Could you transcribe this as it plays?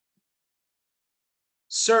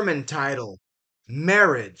Sermon title,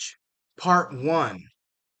 Marriage, Part 1.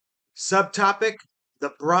 Subtopic,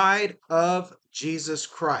 The Bride of Jesus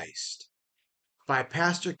Christ, by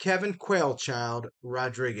Pastor Kevin Quail-Child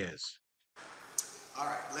Rodriguez. All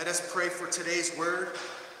right, let us pray for today's word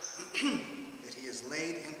that he has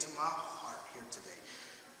laid into my heart here today.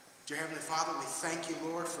 Dear Heavenly Father, we thank you,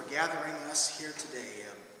 Lord, for gathering us here today.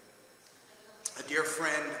 A dear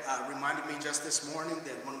friend reminded me just this morning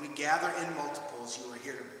that when we gather in multiples, you are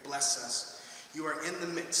here to bless us. You are in the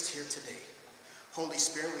midst here today. Holy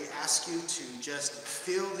Spirit, we ask you to just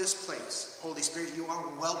fill this place. Holy Spirit, you are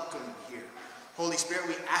welcome here. Holy Spirit,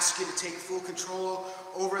 we ask you to take full control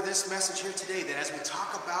over this message here today, that as we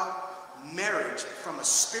talk about marriage from a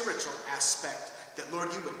spiritual aspect, that,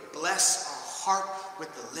 Lord, you would bless our heart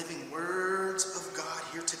with the living words of God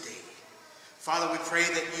here today. Father, we pray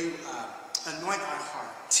that you anoint our heart,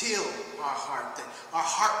 till our heart, that our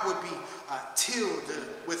heart would be tilled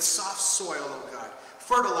with soft soil, oh God,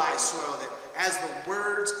 fertilized soil, that as the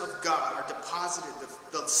words of God are deposited,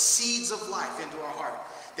 the seeds of life into our heart,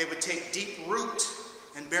 they would take deep root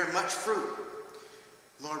and bear much fruit.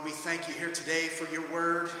 Lord, we thank you here today for your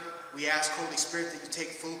word. We ask, Holy Spirit, that you take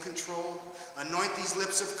full control. Anoint these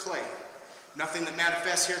lips of clay. Nothing that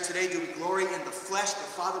manifests here today do we glory in the flesh, but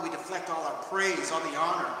Father, we deflect all our praise, all the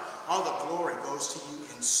honor, all the glory goes to you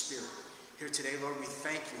in spirit. Here today, Lord, we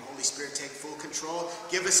thank you. Holy Spirit, take full control.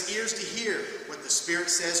 Give us ears to hear what the Spirit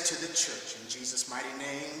says to the church. In Jesus' mighty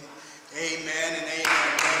name, amen and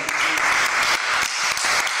amen.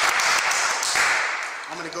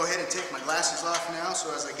 I'm going to go ahead and take my glasses off now,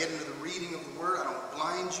 so as I get into the reading of the word, I don't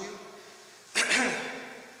blind you.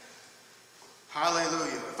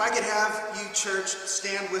 Hallelujah. If I could have you, church,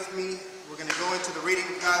 stand with me. We're going to go into the reading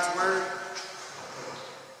of God's word.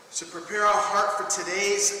 So prepare our heart for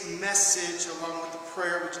today's message along with the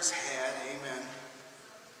prayer we just had. Amen.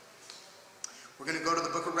 We're going to go to the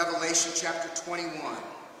book of Revelation, chapter 21.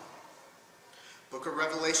 Book of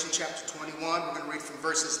Revelation, chapter 21. We're going to read from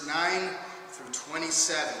verses 9 through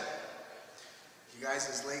 27. You guys,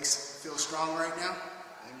 his legs feel strong right now?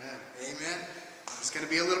 Amen. Amen. It's going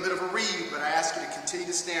to be a little bit of a read, but I ask you to continue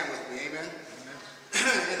to stand with me. Amen. Amen.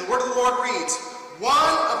 And the word of the Lord reads,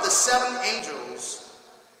 one of the seven angels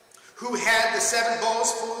who had the seven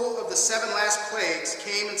bowls full of the seven last plagues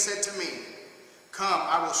came and said to me, come,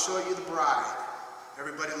 I will show you the bride.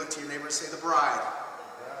 Everybody look to your neighbor and say, the bride.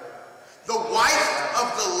 The wife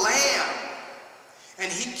of the Lamb.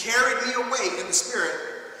 And he carried me away in the spirit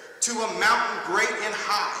to a mountain great and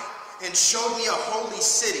high, and showed me a holy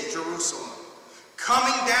city, Jerusalem,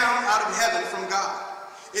 coming down out of heaven from God.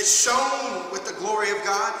 It shone with the glory of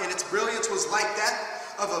God, and its brilliance was like that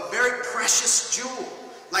of a very precious jewel,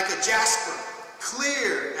 like a jasper,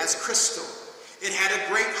 clear as crystal. It had a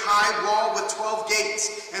great high wall with 12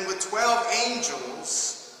 gates, and with 12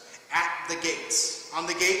 angels at the gates. On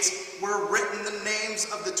the gates were written the names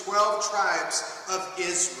of the 12 tribes of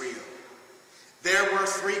Israel. There were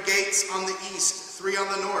 3 gates on the east, 3 on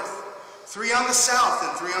the north, 3 on the south,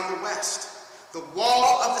 and 3 on the west. The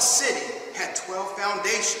wall of the city had 12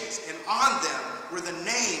 foundations, and on them were the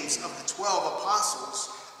names of the 12 apostles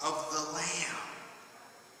of the Lamb.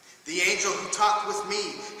 The angel who talked with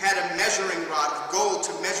me had a measuring rod of gold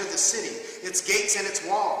to measure the city, its gates and its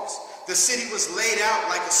walls. The city was laid out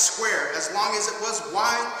like a square. As long as it was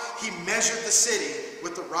wide, he measured the city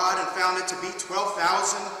with the rod and found it to be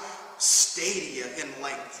 12,000 stadia in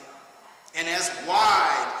length, and as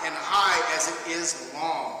wide and high as it is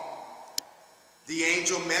long. The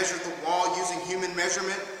angel measured the wall using human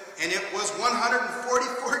measurement, and it was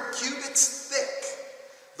 144 cubits thick.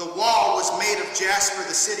 The wall was made of jasper,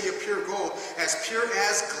 the city of pure gold, as pure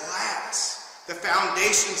as glass. The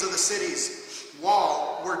foundations of the city's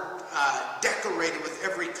wall were decorated with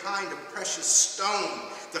every kind of precious stone.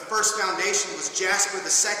 The first foundation was jasper, the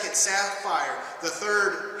second sapphire, the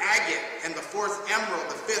third agate, and the fourth emerald,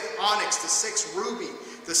 the fifth onyx, the sixth ruby,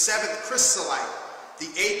 the seventh chrysolite, the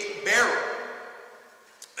eighth beryl,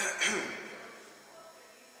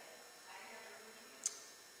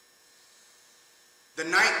 the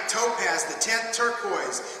ninth topaz, the 10th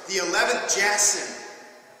turquoise, the 11th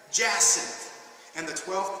jacinth, and the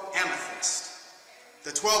 12th amethyst.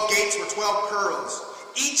 The 12 gates were 12 pearls,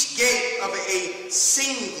 each gate of a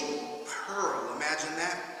single pearl. Imagine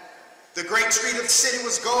that. The great street of the city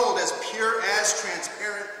was gold, as pure as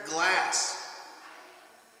transparent glass.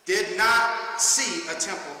 I did not see a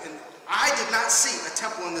temple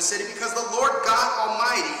in the city, because the Lord God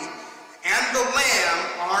Almighty and the Lamb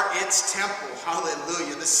are its temple.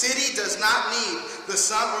 Hallelujah. The city does not need the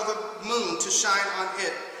sun or the moon to shine on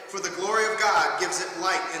it, for the glory of God gives it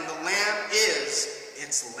light, and the Lamb is its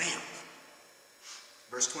its lamp.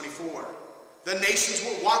 Verse 24. The nations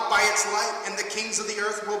will walk by its light, and the kings of the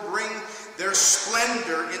earth will bring their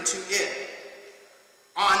splendor into it.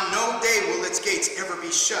 On no day will its gates ever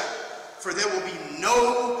be shut, for there will be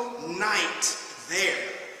no night there.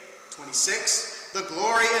 26. The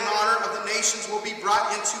glory and honor of the nations will be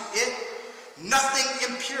brought into it.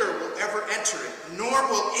 Nothing impure will ever enter it, nor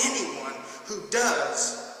will anyone who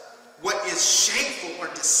does what is shameful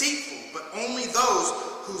or deceitful, but only those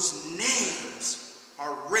whose names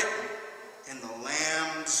are written in the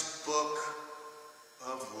Lamb's book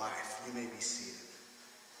of life. You may be seated.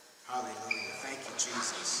 Hallelujah. Thank you,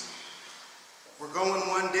 Jesus. We're going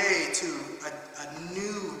one day to a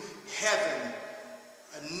new heaven,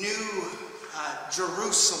 a new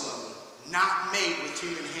Jerusalem, not made with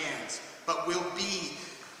human hands, but will be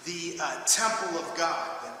the temple of God,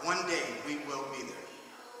 that one day we will be there.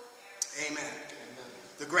 Amen. Amen.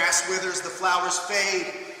 The grass withers, the flowers fade,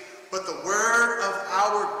 but the word of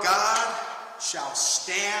our God shall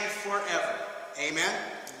stand forever. Amen. Amen.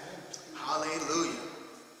 Hallelujah.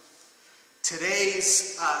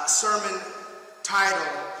 Today's sermon title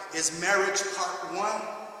is Marriage Part 1.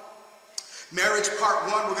 Marriage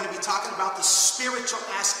Part 1, we're going to be talking about the spiritual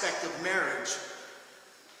aspect of marriage,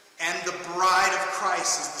 and the bride of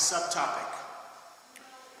Christ is the subtopic.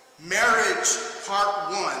 Marriage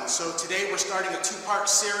Part 1. So today we're starting a two-part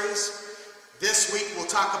series. This week we'll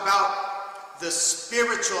talk about the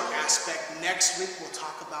spiritual aspect. Next week we'll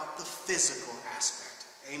talk about the physical aspect.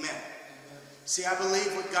 Amen. Amen. See, I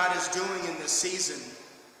believe what God is doing in this season,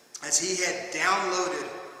 as He had downloaded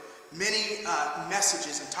many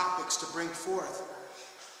messages and topics to bring forth.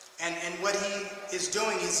 And what He is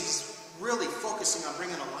doing is He's really focusing on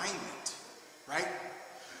bringing alignment, right?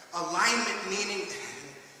 Alignment meaning,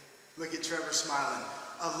 look at Trevor smiling.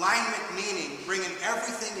 Alignment meaning bringing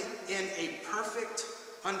everything in a perfect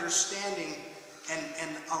understanding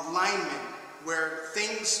and alignment where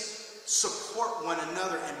things support one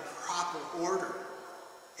another in proper order.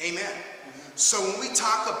 Amen. Mm-hmm. So when we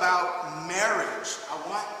talk about marriage, I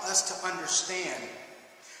want us to understand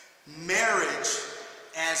marriage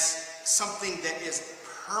as something that is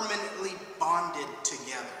permanently bonded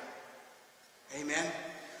together. Amen.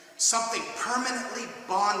 Something permanently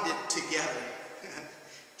bonded together.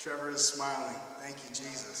 Trevor is smiling. Thank you,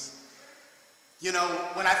 Jesus. You know,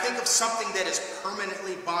 when I think of something that is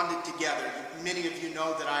permanently bonded together, many of you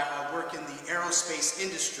know that I work in the aerospace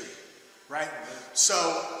industry, right? So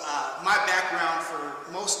my background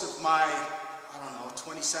for most of my,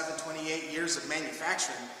 27, 28 years of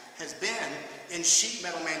manufacturing has been in sheet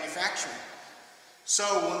metal manufacturing. So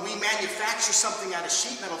when we manufacture something out of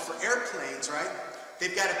sheet metal for airplanes, right,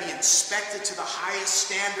 they've got to be inspected to the highest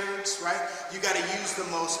standards, right? You got to use the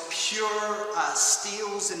most pure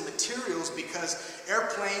steels and materials, because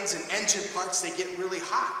airplanes and engine parts, they get really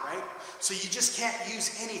hot, right? So you just can't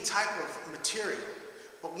use any type of material.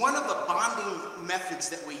 But one of the bonding methods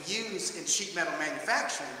that we use in sheet metal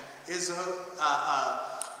manufacturing is a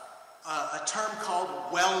term called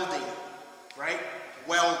welding, right?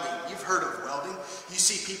 Welding. You've heard of welding. You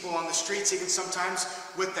see people on the streets even sometimes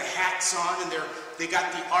with the hats on, and they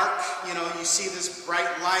got the arc, you see this bright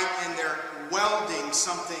light, and they're welding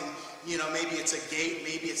something, maybe it's a gate,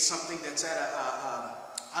 maybe it's something that's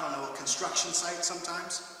at a construction site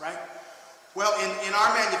sometimes, right? Well, in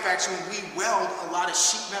our manufacturing, we weld a lot of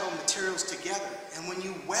sheet metal materials together. And when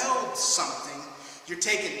you weld something, you're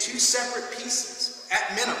taking two separate pieces,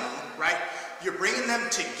 at minimum, right? You're bringing them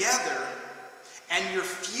together, and you're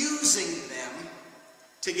fusing them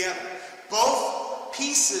together. Both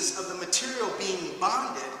pieces of the material being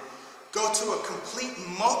bonded go to a complete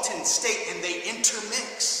molten state, and they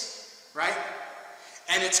intermix, right?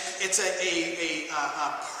 And it's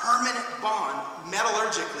a permanent bond,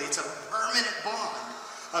 metallurgically, it's a permanent bond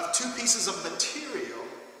of two pieces of material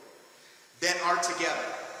that are together.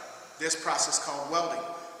 This process called welding.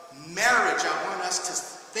 Marriage, I want us to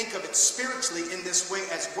think of it spiritually in this way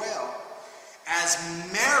as well. As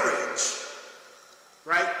marriage,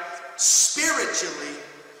 right, spiritually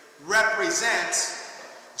represents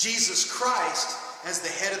Jesus Christ as the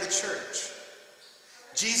head of the church.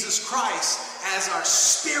 Jesus Christ as our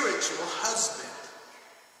spiritual husband.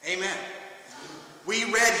 Amen. We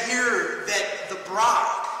read here that the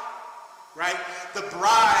bride, right, the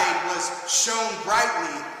bride was shown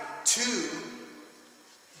brightly to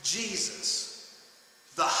Jesus,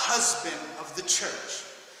 the husband of the church.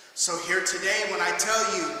 So here today, when I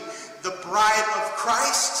tell you the bride of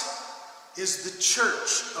Christ is the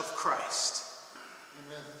church of Christ.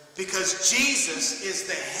 Amen. Because Jesus is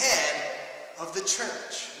the head of the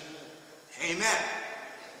church. Amen.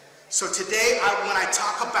 So today, when I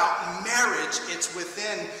talk about marriage, it's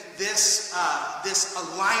within this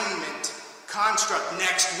alignment construct.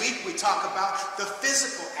 Next week, we talk about the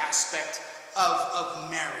physical aspect of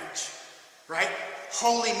marriage, right?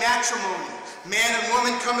 Holy matrimony, man and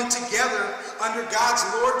woman coming together under God's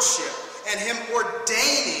lordship and him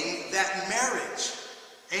ordaining that marriage.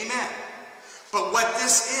 Amen. But what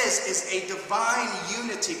this is a divine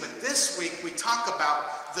unity. But this week, we talk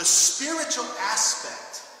about the spiritual aspect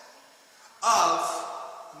of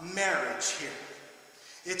marriage here.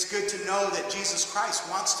 It's good to know that Jesus Christ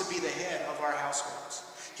wants to be the head of our households.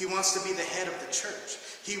 He wants to be the head of the church.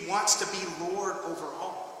 He wants to be Lord over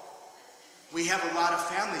all. We have a lot of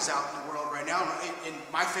families out in the world right now. And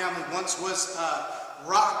my family once was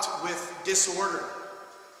rocked with disorder.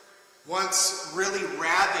 Once really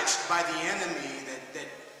ravished by the enemy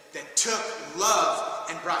that took love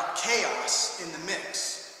and brought chaos in the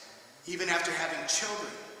mix, even after having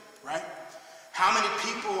children, right? How many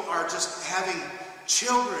people are just having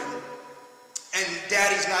children and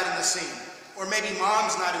daddy's not in the scene, or maybe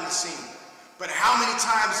mom's not in the scene? But how many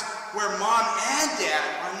times where mom and dad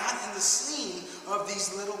are not in the scene of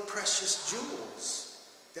these little precious jewels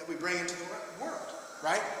that we bring into the world,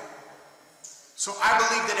 right? So I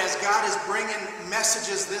believe that as God is bringing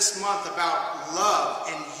messages this month about love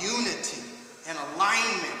and unity and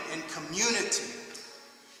alignment and community,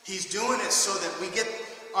 he's doing it so that we get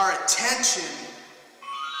our attention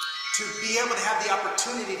to be able to have the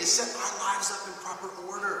opportunity to set our lives up in proper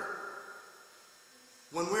order.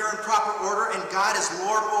 When we're in proper order and God is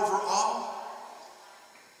Lord over all,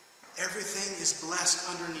 everything is blessed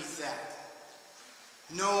underneath that.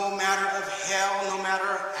 No matter of hell, no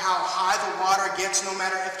matter how high the water gets, no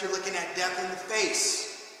matter if you're looking at death in the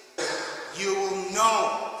face, you will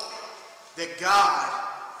know that God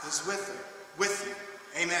is with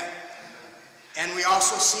you. Amen. And we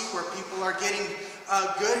also see where people are getting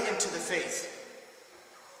good into the faith.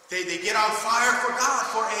 They get on fire for God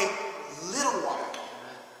for a little while.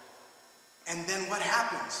 And then what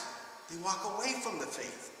happens? They walk away from the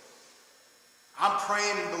faith. I'm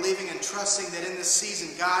praying and believing and trusting that in this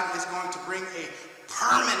season, God is going to bring a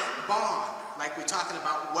permanent bond, like we're talking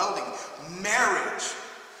about welding, marriage,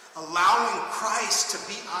 allowing Christ to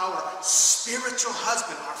be our spiritual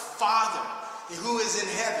husband, our Father, who is in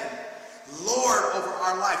heaven, Lord over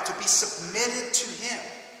our life, to be submitted to him.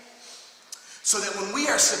 So that when we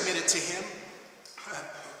are submitted to him,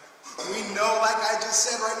 we know, like I just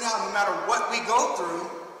said right now, no matter what we go through,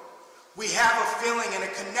 we have a feeling and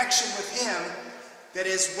a connection with him that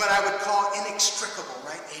is what I would call inextricable,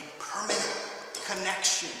 right? A permanent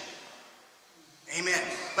connection. Amen.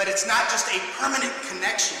 But it's not just a permanent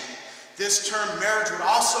connection. This term marriage would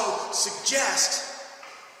also suggest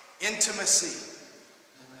intimacy.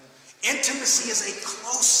 Intimacy is a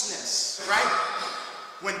closeness, right?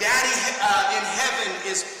 When Daddy in heaven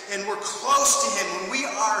is, and we're close to him, when we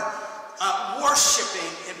are worshiping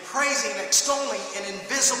and praising and extolling an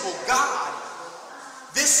invisible God,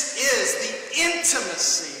 this is the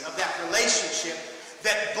intimacy of that relationship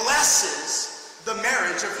that blesses the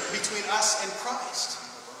marriage between us and Christ.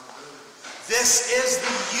 This is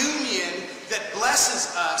the union that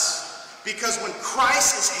blesses us, because when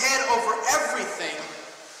Christ is head over everything,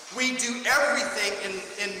 we do everything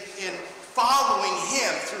in following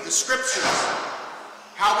him through the scriptures,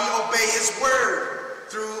 how we obey his word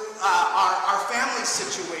through our family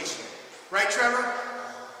situation. Right, Trevor?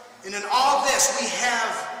 And in all this, we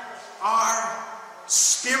have our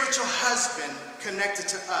spiritual husband connected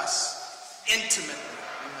to us intimately.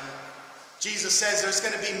 Jesus says there's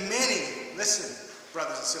going to be many, listen,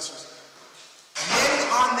 brothers and sisters, many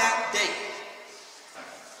on that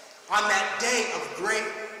day of great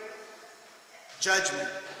judgment,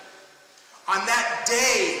 on that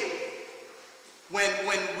day when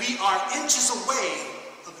we are inches away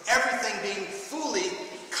of everything being fully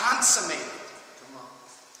consummated.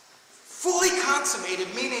 Fully consummated,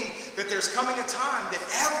 meaning that there's coming a time that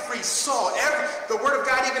every soul, the word of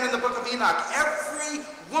God, even in the book of Enoch, every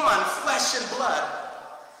one, flesh and blood,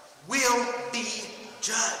 will be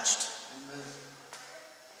judged.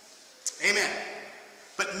 Amen.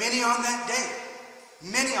 But many on that day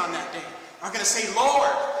are going to say,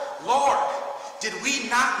 Lord, Lord, did we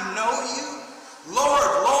not know you? Lord,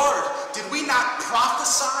 Lord, did we not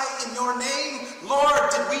prophesy in your name? Lord,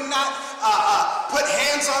 did we not put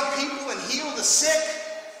hands on people and heal the sick?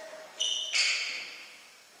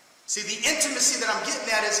 See, the intimacy that I'm getting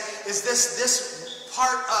at is this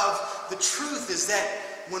part of the truth, is that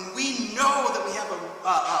when we know that we have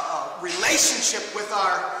a relationship with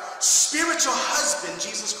our spiritual husband,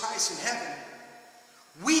 Jesus Christ in heaven,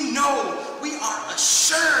 we know, we are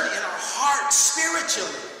assured in heart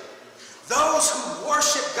spiritually. Those who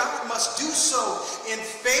worship God must do so in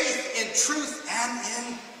faith, in truth, and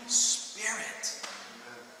in spirit.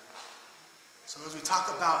 So as we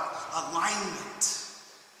talk about alignment,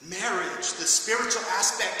 marriage, the spiritual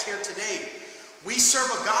aspect here today, we serve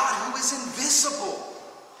a God who is invisible.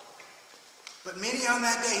 But many on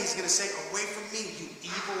that day, he's going to say, away from me, you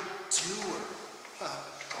evil doer.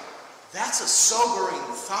 That's a sobering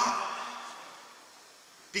thought.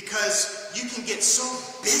 Because you can get so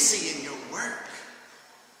busy in your work,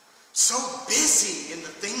 so busy in the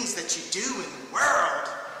things that you do in the world,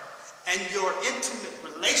 and your intimate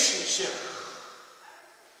relationship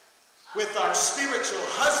with our spiritual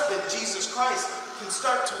husband, Jesus Christ, can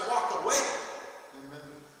start to walk away.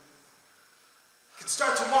 Can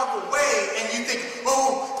start to walk away, and you think,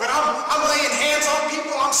 oh, but I'm laying hands on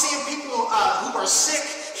people, I'm seeing people who are sick,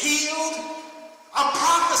 healed. I'm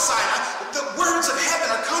prophesying. The words of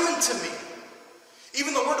heaven are coming to me.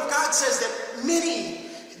 Even the Word of God says that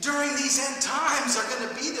many during these end times are going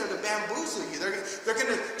to be there to bamboozle you. They're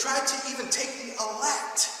going to try to even take the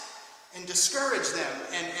elect and discourage them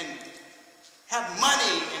and have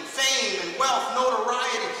money and fame and wealth,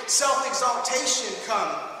 notoriety, self-exaltation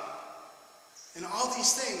come. And all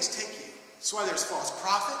these things take you. That's why there's false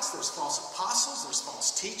prophets, there's false apostles, there's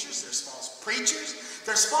false teachers, there's false preachers,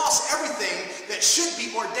 there's false everything that should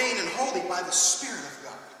be ordained and holy by the Spirit of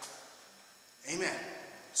God. Amen.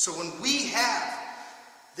 So when we have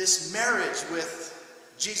this marriage with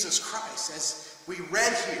Jesus Christ, as we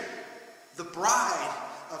read here, the bride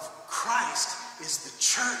of Christ is the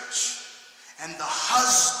church, and the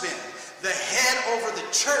husband, the head over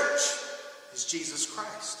the church, is Jesus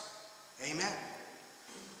Christ. Amen.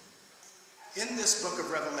 In this book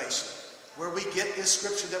of Revelation, where we get this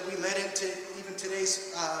scripture that we led into even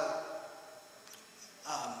today's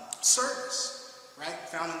service, right?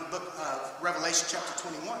 Found in the book of Revelation chapter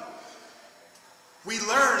 21. We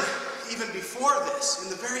learn even before this, in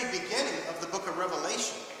the very beginning of the book of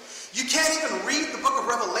Revelation. You can't even read the book of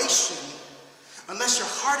Revelation unless your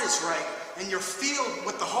heart is right and you're filled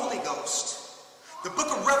with the Holy Ghost. The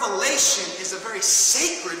book of Revelation is a very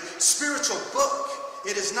sacred spiritual book.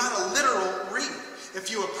 It is not a literal read. If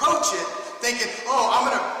you approach it thinking, oh, I'm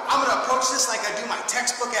gonna approach this like I do my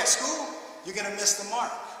textbook at school, you're gonna miss the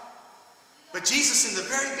mark. But Jesus, in the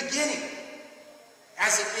very beginning,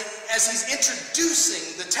 as he's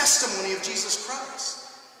introducing the testimony of Jesus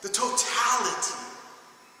Christ, the totality,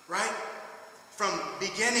 right? From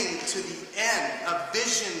beginning to the end, a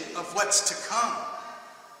vision of what's to come.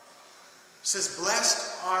 It says,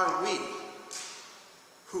 blessed are we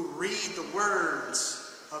who read the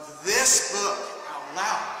words of this book out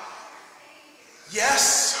loud.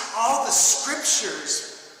 Yes, all the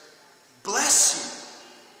scriptures bless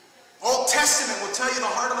you. Old Testament will tell you the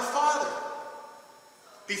heart of the Father.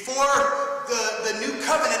 Before the new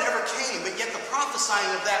covenant ever came, but yet the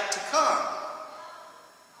prophesying of that to come.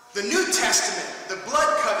 The New Testament, the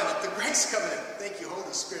blood covenant, the grace covenant. Thank you,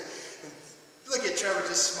 Holy Spirit. And look at Trevor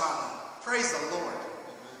just smiling. Praise the Lord.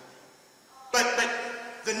 But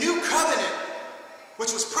the new covenant,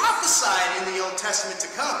 which was prophesied in the Old Testament to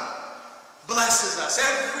come, blesses us.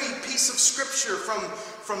 Every piece of scripture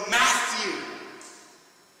from Matthew,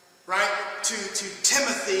 right, to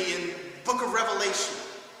Timothy in book of Revelation.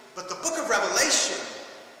 But the book of Revelation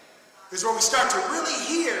is where we start to really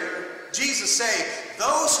hear Jesus say,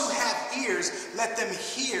 those who have ears, let them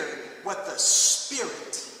hear what the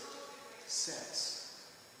Spirit says.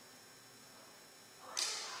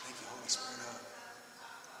 Thank you, Holy Spirit.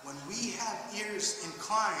 When we have ears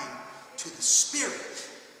inclined to the Spirit,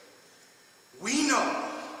 we know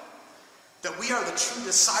that we are the true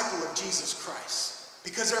disciple of Jesus Christ.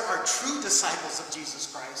 Because there are true disciples of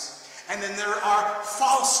Jesus Christ, and then there are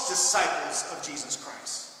false disciples of Jesus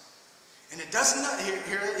Christ. And it does not,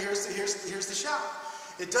 here's the shock.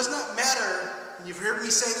 It does not matter, and you've heard me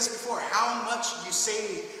say this before, how much you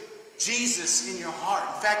say Jesus in your heart.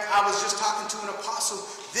 In fact, I was just talking to an apostle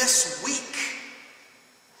this week.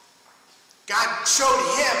 God showed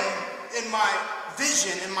him in my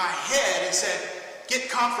vision, in my head, and said, get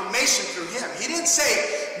confirmation through him. He didn't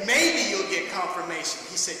say, maybe you'll get confirmation.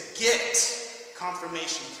 He said, get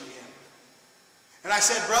confirmation through him. And I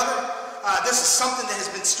said, brother, this is something that has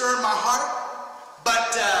been stirring my heart,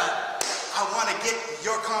 but I want to get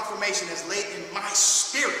your confirmation as late in my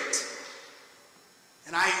spirit.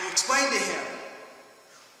 And I explained to him,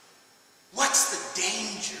 what's the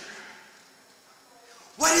danger?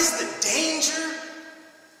 What is the danger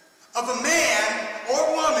of a man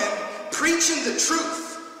or woman preaching the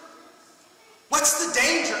truth? What's the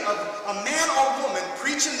danger of a man or woman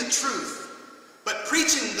preaching the truth, but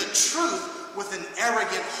preaching the truth with an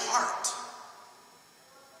arrogant heart.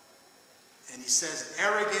 And he says,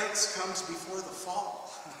 arrogance comes before the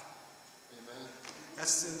fall. Amen.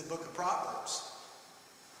 That's in the book of Proverbs.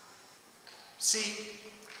 See,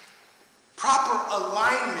 proper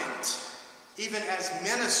alignment, even as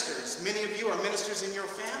ministers, many of you are ministers in your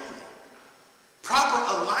family.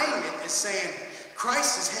 Proper alignment is saying,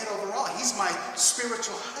 Christ is head over all. He's my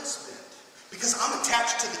spiritual husband because I'm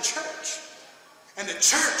attached to the church. And the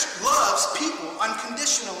church loves people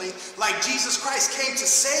unconditionally like Jesus Christ came to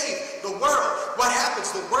save the world. What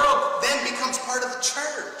happens? The world then becomes part of the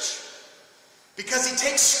church. Because he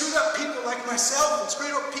takes screwed up people like myself and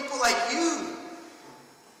screwed up people like you.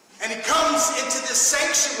 And he comes into this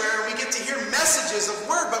sanctuary and we get to hear messages of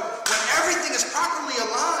word. But when everything is properly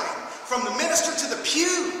aligned, from the minister to the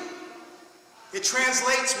pew, it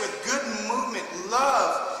translates with good movement,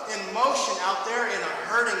 love in motion out there in a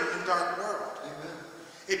hurting and dark world.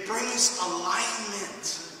 It brings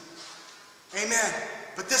alignment. Amen.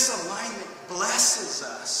 But this alignment blesses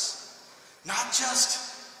us, not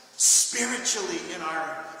just spiritually in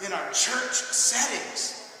our church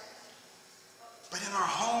settings, but in our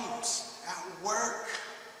homes, at work.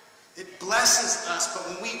 It blesses us, but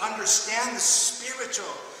when we understand the spiritual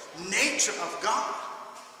nature of God,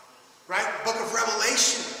 right? Book of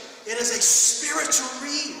Revelation, it is a spiritual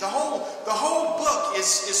read. The whole book is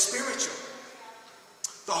spiritual.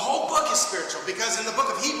 The whole book is spiritual because in the book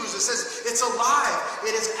of Hebrews it says it's alive,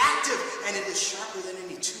 it is active, and it is sharper than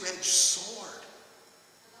any two-edged sword.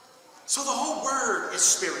 So the whole word is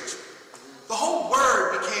spiritual. The whole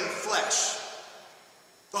word became flesh.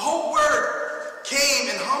 The whole word came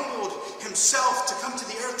and humbled himself to come to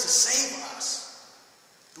the earth to save us.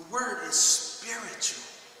 The word is spiritual.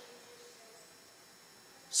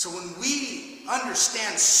 So when we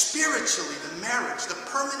understand spiritually the marriage, the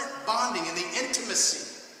permanent bonding and the intimacy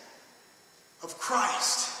of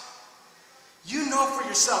Christ, you know for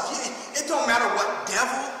yourself, it don't matter what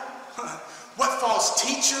devil, what false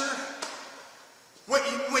teacher,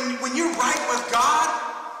 when you're right with God,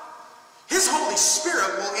 his Holy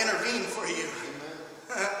Spirit will intervene for you.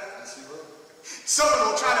 Somebody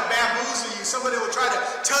will try to bamboozle you. Somebody will try to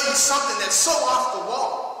tell you something that's so off the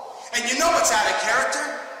wall. And you know it's out of character.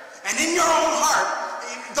 And in your own heart,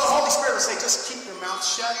 the Holy Spirit will say, just keep your mouth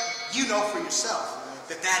shut. You know for yourself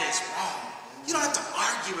that that is wrong. You don't have to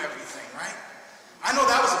argue everything, right? I know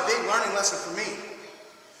that was a big learning lesson for me,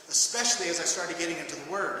 especially as I started getting into the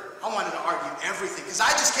Word. I wanted to argue everything because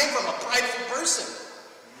I just came from a prideful person.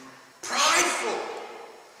 Prideful,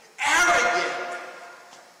 arrogant.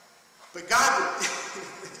 But God would,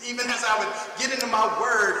 even as I would get into my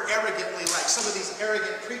Word arrogantly, like some of these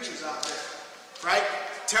arrogant preachers out there, right?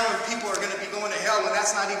 Telling people are going to be going to hell when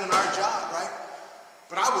that's not even our job, right?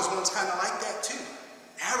 But I was once kind of like that too.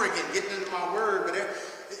 Arrogant, getting into my Word, but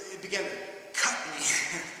it began to cut me.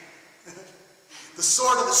 The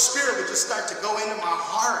sword of the Spirit would just start to go into my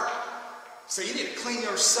heart. So you need to clean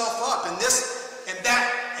yourself up, and this and that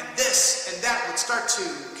and this and that would start to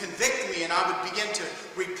convict me, and I would begin to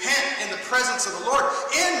repent in the presence of the Lord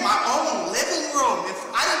in my own living room.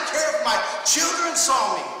 I didn't care if my children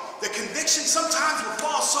saw me. The conviction sometimes would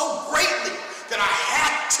fall so greatly that I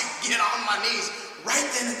had to get on my knees right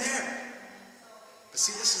then and there. But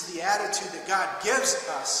see, this is the attitude that God gives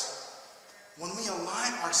us when we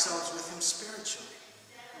align ourselves with him spiritually.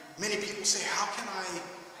 Many people say, how can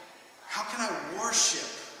I worship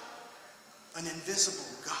an invisible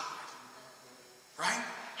God? Right?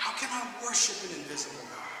 How can I worship an invisible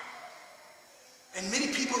God? And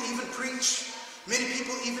many people even preach, many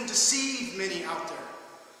people even deceive many out there.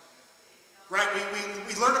 Right?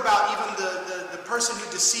 We learn about even the person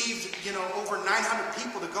who deceived, over 900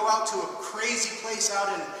 people to go out to a crazy place out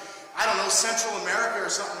in, I don't know, Central America or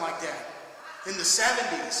something like that in the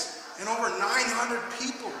 70s. And over 900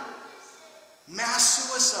 people. Mass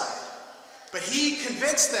suicide. But he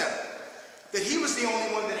convinced them that he was the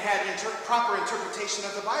only one that had proper interpretation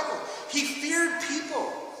of the Bible. He feared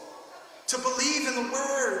people to believe in the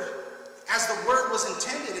Word as the Word was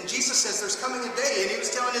intended. And Jesus says there's coming a day, and he was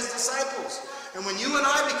telling his disciples, and when you and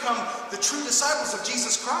I become the true disciples of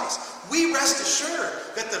Jesus Christ, we rest assured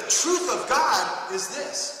that the truth of God is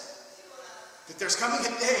this, that there's coming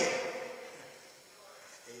a day,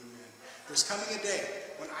 amen, there's coming a day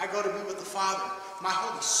when I go to be with the Father, my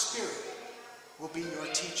Holy Spirit will be your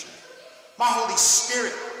teacher. My Holy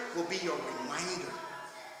Spirit will be your reminder.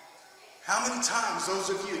 How many times, those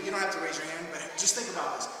of you, you don't have to raise your hand, but just think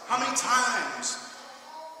about this. How many times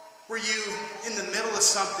were you in the middle of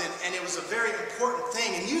something and it was a very important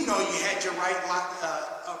thing and you know you had your right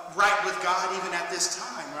with God even at this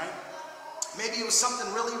time, right? Maybe it was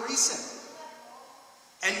something really recent.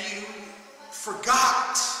 And you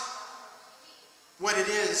forgot what it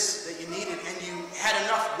is that you needed, and you had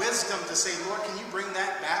enough wisdom to say, Lord, can you bring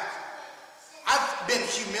that back? I've been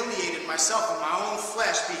humiliated myself in my own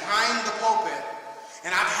flesh behind the pulpit,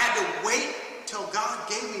 and I've had to wait till God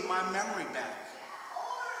gave me my memory back.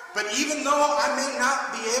 But even though I may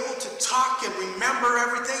not be able to talk and remember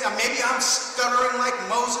everything, or maybe I'm stuttering like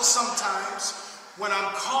Moses sometimes when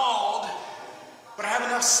I'm called, but I have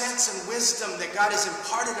enough sense and wisdom that God has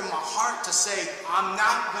imparted in my heart to say, I'm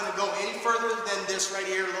not going to go any further than this right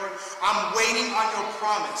here, Lord. I'm waiting on your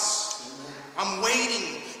promise. I'm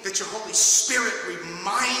waiting that your Holy Spirit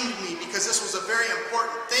remind me, because this was a very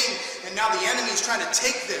important thing, and now the enemy is trying to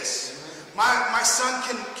take this. My son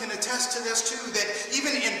can attest to this too, that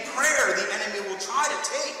even in prayer, the enemy will try to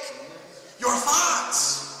take your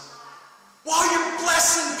thoughts while you're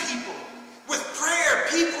blessing people with prayer,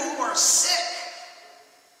 people who are sick.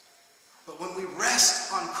 But when we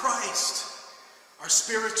rest on Christ, our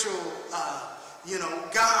spiritual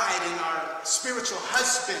guide and our spiritual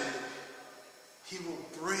husband, he will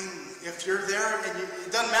bring, if you're there, and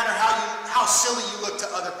it doesn't matter how silly you look to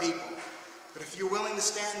other people, but if you're willing to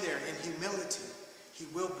stand there in humility, he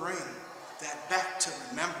will bring that back to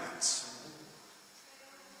remembrance.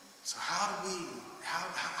 So how do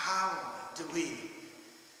we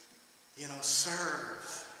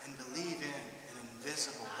serve and believe in an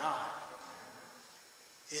invisible God?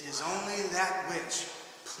 It is only that which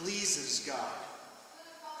pleases God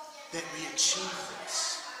that we achieve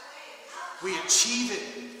this. We achieve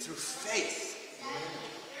it through faith.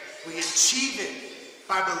 We achieve it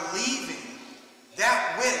by believing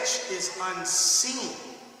that which is unseen.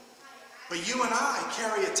 But you and I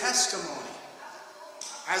carry a testimony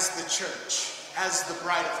as the church, as the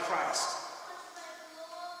bride of Christ.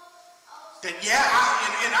 That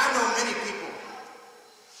I know many people.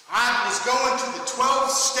 I was going through the 12th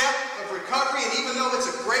step of recovery, and even though it's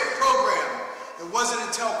a great program, it wasn't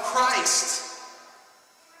until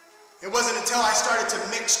I started to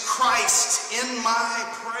mix Christ in my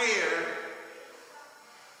prayer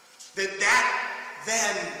that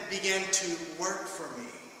then began to work for me.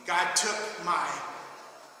 God took my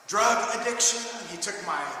drug addiction, he took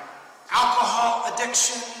my alcohol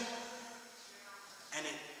addiction, and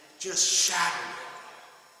it just shattered it.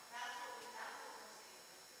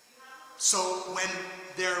 So when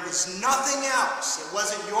there was nothing else, it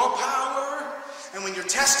wasn't your power, and when your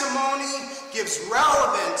testimony gives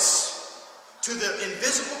relevance to the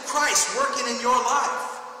invisible Christ working in your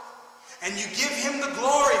life, and you give him the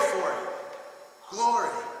glory for it,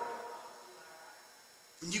 glory.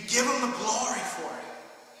 When you give him the glory for it,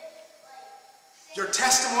 your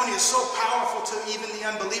testimony is so powerful to even the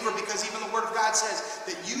unbeliever, because even the Word of God says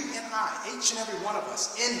that you and I, each and every one of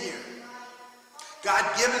us in here, God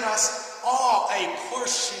given us all a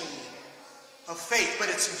portion of faith, but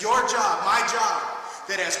it's your job, my job,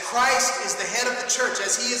 that as Christ is the head of the church,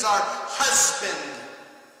 as he is our husband,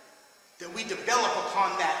 that we develop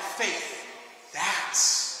upon that faith.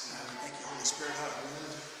 Thank you, Holy Spirit.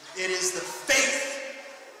 It is the faith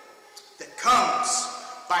that comes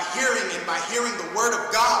by hearing, and by hearing the word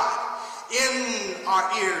of God in our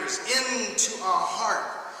ears, into our heart,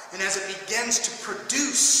 and as it begins to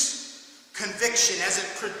produce conviction, as it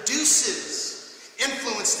produces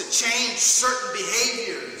influence to change certain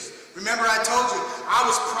behaviors. Remember, I told you, I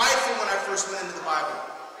was prideful when I first went into the Bible.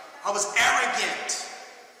 I was arrogant.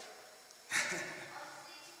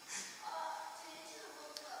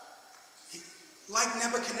 Like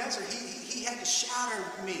Nebuchadnezzar, he had to shatter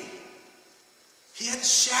me. He had to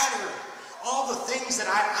shatter all the things that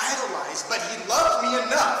I idolized, but he loved me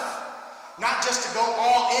enough not just to go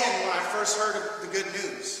all in when I first heard of the good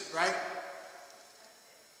news, right?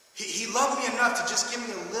 He loved me enough to just give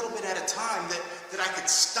me a little bit at a time that I could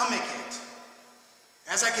stomach it.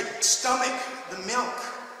 As I could stomach the milk,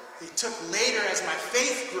 it took later as my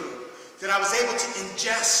faith grew that I was able to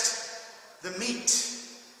ingest the meat.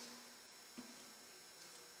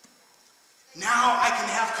 Now I can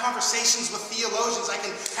have conversations with theologians. I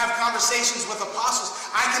can have conversations with apostles.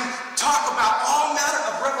 I can talk about all matter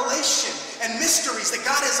of revelation and mysteries that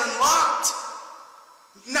God has unlocked.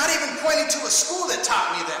 Not even pointing to a school that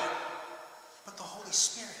taught me that, but the Holy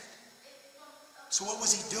Spirit. So what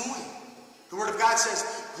was he doing? The Word of God says,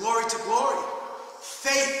 glory to glory,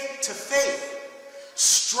 faith to faith,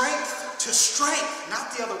 strength to strength,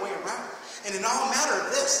 not the other way around. And in all matter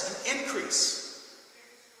of this, you increase.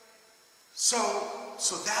 So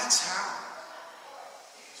that's how.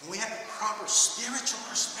 So we have a proper spiritual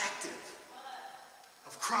perspective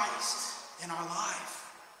of Christ in our life.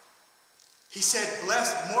 He said,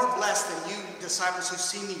 blessed, more blessed than you disciples who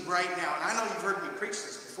see me right now. And I know you've heard me preach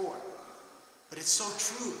this before, but it's so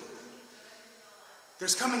true.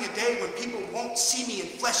 There's coming a day when people won't see me in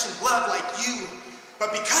flesh and blood like you,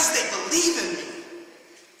 but because they believe in me,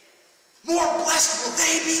 more blessed will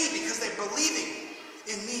they be because they're believing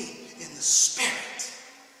in me in the Spirit.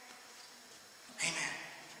 Amen.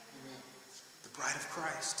 The bride of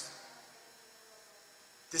Christ.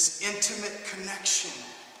 This intimate connection.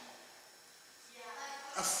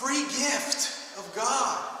 A free gift of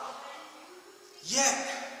God. Yet,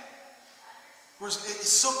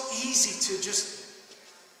 it's so easy to just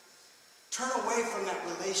turn away from that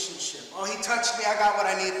relationship. Oh, he touched me, I got what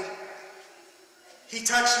I needed. He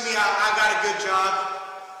touched me, I got a good job.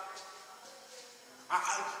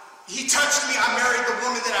 He touched me, I married the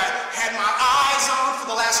woman that I had my eyes on for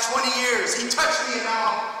the last 20 years. He touched me and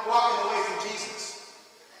now I'm walking away from Jesus.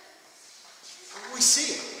 We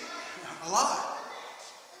see it a lot.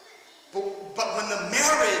 But when the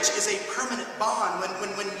marriage is a permanent bond,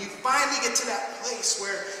 when you finally get to that place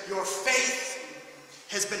where your faith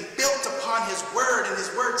has been built upon his word, and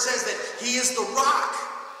his word says that he is the rock.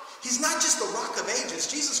 He's not just the rock of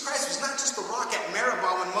ages. Jesus Christ was not just the rock at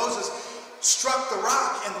Meribah when Moses struck the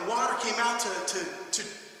rock and the water came out to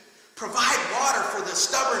provide water for the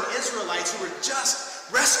stubborn Israelites who were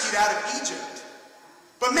just rescued out of Egypt.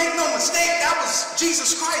 But make no mistake, that was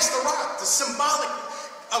Jesus Christ, the rock, the symbolic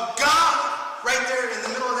of God right there in the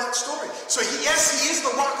middle of that story. So yes, he is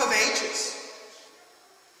the rock of ages.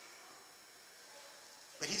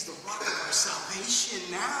 But he's the rock of our salvation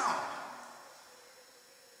now.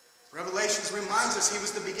 Revelations reminds us he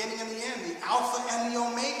was the beginning and the end, the Alpha and the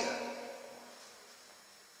Omega.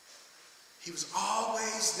 He was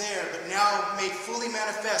always there, but now made fully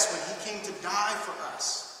manifest when he came to die for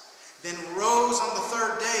us. Then rose on the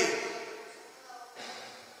third day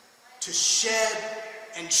to shed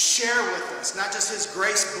and share with us, not just his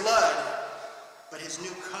grace blood, but his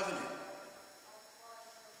new covenant.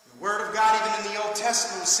 The Word of God, even in the Old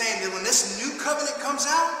Testament, was saying that when this new covenant comes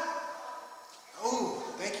out, oh,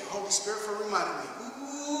 thank you, Holy Spirit, for reminding me.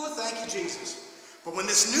 Ooh, thank you, Jesus. But when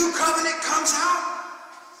this new covenant comes out,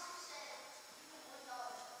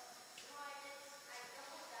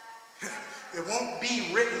 it won't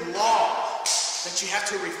be written law that you have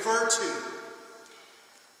to refer to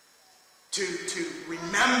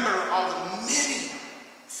remember all the many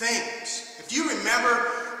things. If you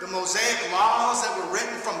remember the Mosaic laws that were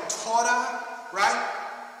written from Torah, right?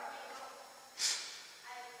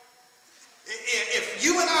 If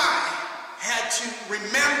you and I had to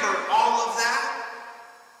remember all of that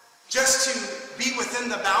just to be within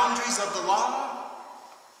the boundaries of the law,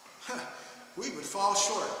 we would fall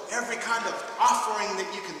short. Every kind of offering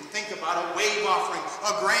that you can think about, a wave offering,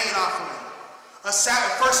 a grain offering, a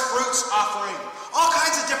first fruits offering, all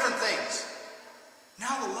kinds of different things.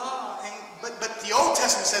 Now the law, but the Old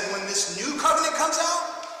Testament said when this new covenant comes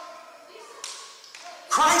out,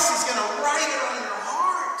 Christ is going to write it on your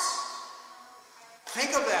heart.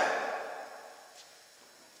 Think of that.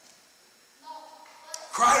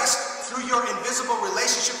 Christ, through your invisible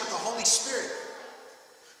relationship with the Holy Spirit,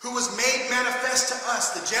 who was made manifest to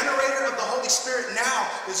us, the generator of the Holy Spirit now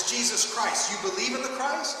is Jesus Christ. You believe in the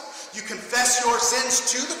Christ? You confess your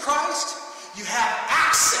sins to the Christ? You have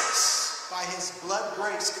access by his blood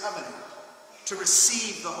grace covenant to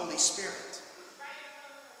receive the Holy Spirit.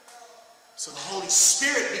 So the Holy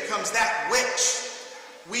Spirit becomes that which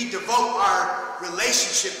we devote our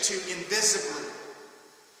relationship to invisibly.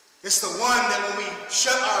 It's the one that when we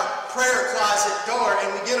shut our prayer closet door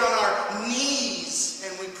and we get on our knees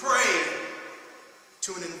and we pray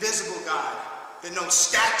to an invisible God, that no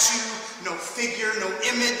statue, no figure, no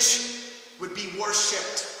image would be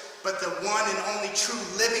worshipped, but the one and only true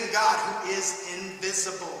living God who is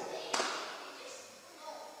invisible.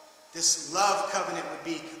 This love covenant would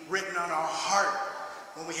be written on our heart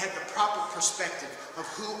when we had the proper perspective of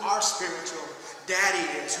who our spiritual daddy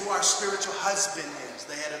is, who our spiritual husband is,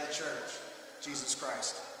 the head of the church, Jesus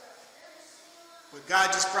Christ. What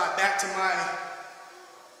God just brought back to my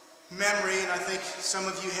memory, and I think some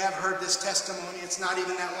of you have heard this testimony, it's not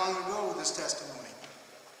even that long ago, this testimony.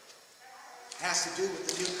 It has to do with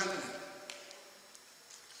the new covenant.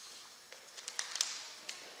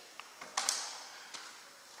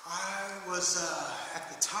 I was, at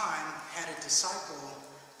the time, had a disciple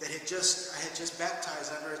that I had just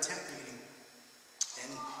baptized under a tent meeting.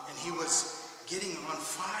 And he was getting on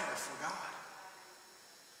fire for God.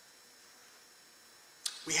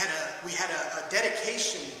 We had a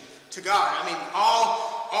dedication to God. I mean,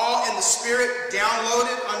 all in the Spirit,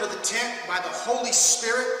 downloaded under the tent by the Holy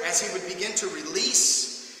Spirit as he would begin to release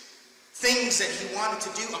things that he wanted to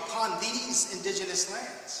do upon these indigenous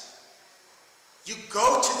lands. You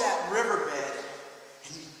go to that riverbed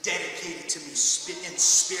and you dedicate it to me in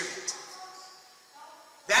spirit.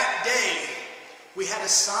 That day, we had a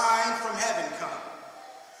sign from heaven come.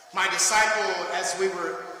 My disciple, as we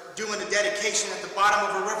were doing a dedication at the bottom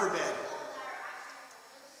of a riverbed,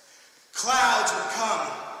 clouds would come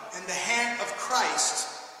and the hand of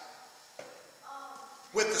Christ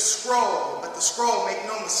with the scroll, but the scroll, make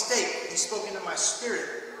no mistake, he spoke into my spirit.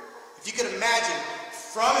 If you could imagine,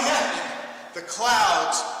 from heaven, the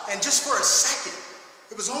clouds, and just for a second,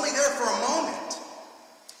 it was only there for a moment.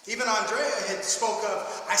 Even Andrea had spoke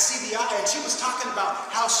of, I see the eye, and she was talking about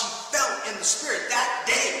how she felt in the spirit that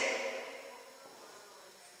day.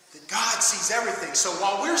 That God sees everything. So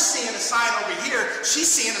while we're seeing a sign over here,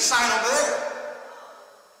 she's seeing a sign over there.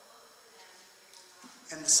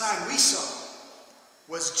 And the sign we saw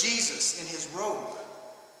was Jesus in his robe.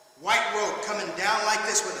 White robe coming down like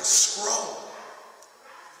this with a scroll.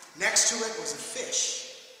 Next to it was a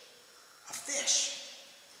fish. A fish.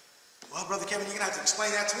 Well, Brother Kevin, you're going to have to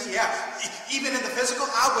explain that to me. Yeah, even in the physical,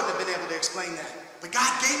 I wouldn't have been able to explain that. But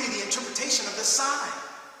God gave me the interpretation of this sign.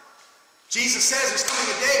 Jesus says there's coming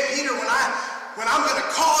a day, Peter, when I'm going to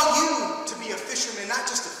call you to be a fisherman, not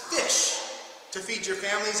just a fish, to feed your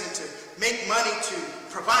families and to make money to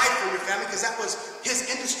provide for your family, because that was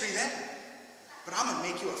his industry then. But I'm going to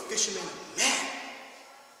make you a fisherman of men.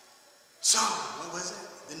 So, what was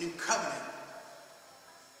it? The new covenant,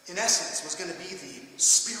 in essence, was going to be the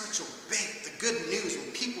spiritual bait, the good news.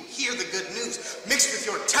 When people hear the good news mixed with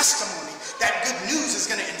your testimony, that good news is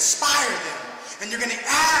going to inspire them. And you're going to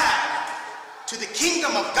add to the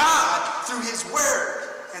kingdom of God through his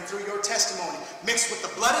word and through your testimony, mixed with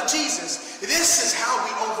the blood of Jesus. This is how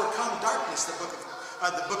we overcome darkness, the book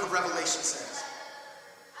of Revelation says.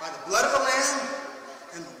 By the blood of the Lamb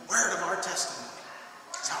and the word of our testimony.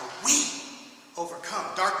 It's how we overcome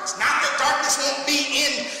darkness. Not that darkness won't be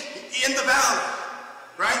in the valley,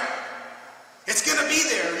 right? It's going to be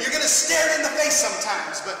there. You're going to stare it in the face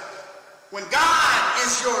sometimes, but when God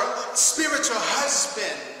is your spiritual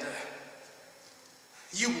husband,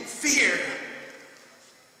 you will fear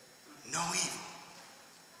no evil.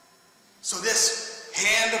 So this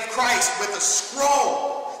hand of Christ with a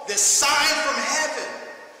scroll, this sign from heaven,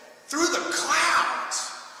 through the clouds.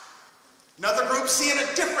 Another group seeing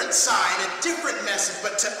a different sign, a different message,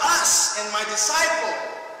 but to us and my disciple.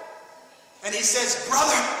 And he says,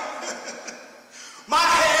 brother, my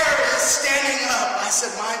hair is standing up. I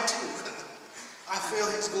said, mine too. I feel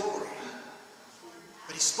his glory.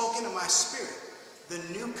 But he spoke into my spirit. The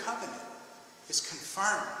new covenant is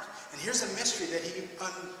confirmed. And here's a mystery that he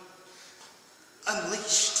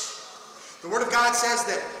unleashed. The Word of God says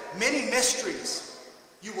that many mysteries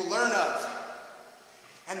you will learn of.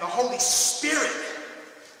 And the Holy Spirit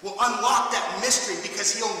will unlock that mystery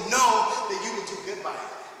because he'll know that you will do good by it.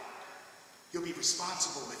 You'll be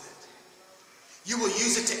responsible with it. You will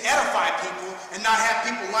use it to edify people and not have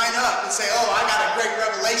people line up and say, oh, I got a great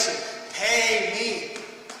revelation. Pay me.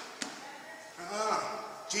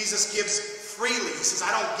 Jesus gives freely. He says, I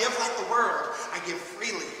don't give like the world. I give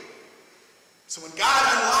freely. So when God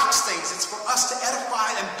unlocks things, it's for us to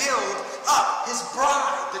edify and build up his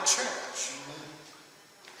bride, the church.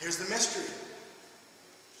 Here's the mystery.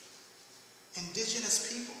 Indigenous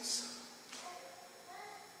peoples.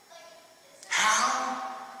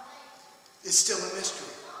 How is still a mystery.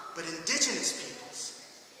 But indigenous peoples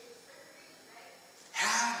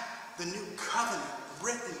have the new covenant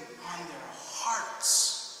written on their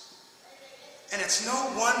hearts. And it's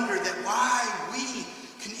no wonder that why we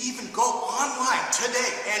can even go online today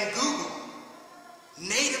and Google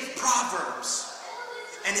native proverbs.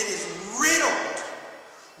 And it is riddled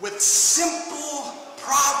with simple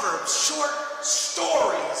proverbs, short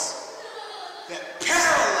stories that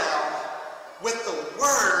parallel with the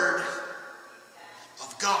word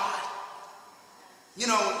of God. You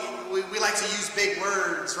know, we like to use big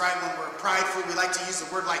words, right? When we're prideful, we like to use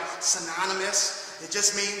the word like synonymous. It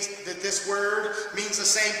just means that this word means the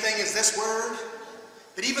same thing as this word.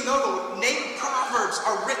 But even though the native proverbs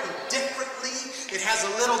are written differently, it has a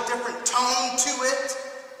little different tone to it,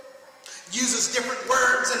 uses different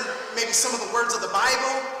words and maybe some of the words of the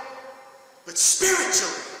Bible, but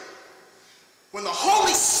spiritually, when the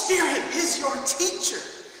Holy Spirit is your teacher,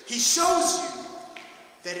 he shows you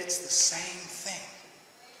that it's the same thing.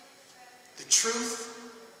 The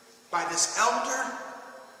truth by this elder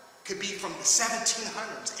could be from the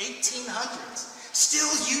 1700s, 1800s,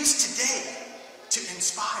 still used today to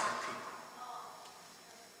inspire people.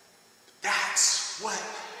 That's what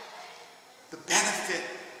the benefit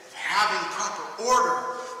of having proper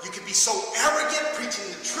order, You could be so arrogant preaching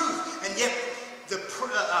the truth, and yet the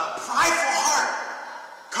prideful heart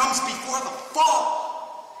comes before the fall.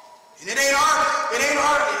 And it ain't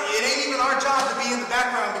even our job to be in the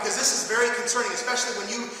background, because this is very concerning, especially when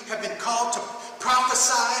you have been called to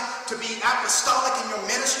prophesy, to be apostolic in your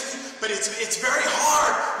ministry. But it's very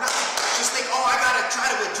hard not to just think, oh, I got to try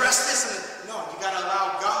to address this. No, you got to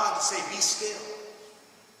allow God to say, be still.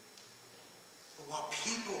 But while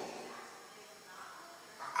people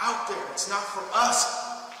are out there, it's not for us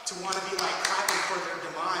to want to be like clapping for their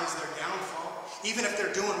demise, their downfall. Even if they're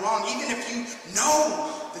doing wrong, even if you know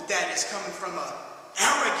that that is coming from an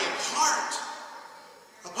arrogant heart.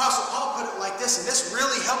 Apostle Paul put it like this, and this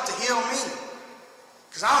really helped to heal me.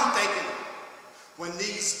 Because I'm thinking, when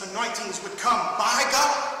these anointings would come by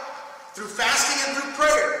God, through fasting and through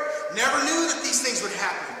prayer, never knew that these things would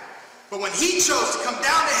happen. But when he chose to come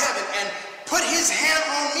down to heaven and put his hand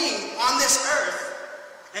on me, on this earth,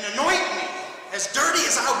 and anoint me, as dirty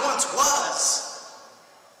as I once was,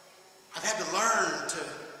 I've had to learn to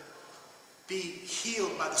be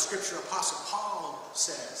healed by the scripture Apostle Paul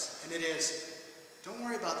says. And it is, don't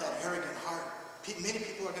worry about that arrogant heart. Many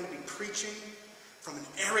people are going to be preaching from an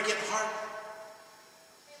arrogant heart.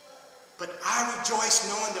 But I rejoice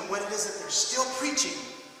knowing that what it is that they're still preaching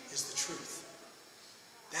is the truth.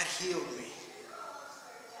 That healed me.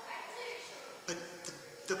 But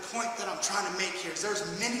the point that I'm trying to make here is there's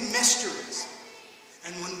many mysteries.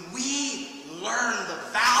 And when we learn the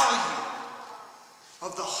value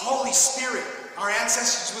of the Holy Spirit, our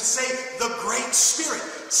ancestors would say the Great Spirit.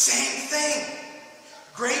 Same thing.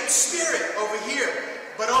 Great Spirit over here.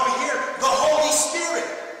 But over here, the Holy Spirit.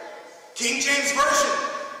 King James Version,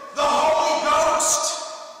 the Holy Ghost.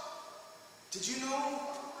 Did you know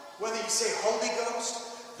whether you say Holy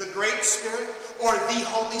Ghost, the Great Spirit, or the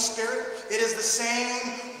Holy Spirit, it is the same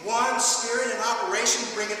one Spirit in operation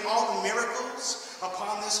bringing all the miracles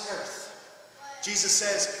upon this earth. Jesus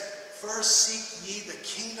says, first seek ye the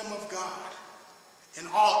kingdom of God and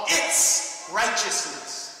all its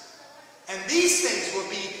righteousness, and these things will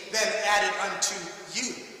be then added unto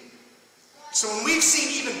you. So when we've seen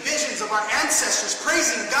even visions of our ancestors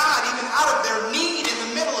praising God even out of their need in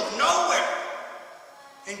the middle of nowhere,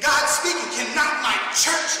 and God speaking, cannot my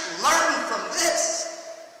church learn from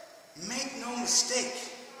this? Make no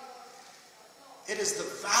mistake, it is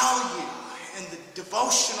the value and the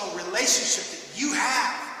devotional relationship that you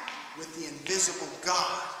have with the invisible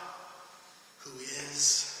God, who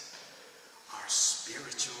is our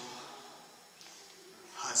spiritual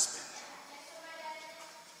husband.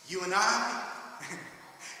 You and I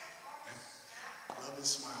love his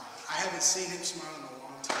smile. I haven't seen him smile in a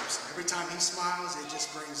long time, so every time he smiles, it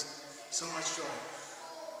just brings so much joy.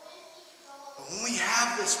 But when we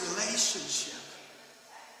have this relationship,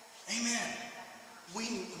 amen,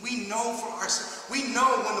 we know for ourselves. We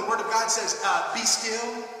know when the Word of God says, be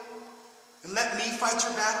still and let me fight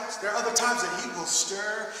your battles. There are other times that he will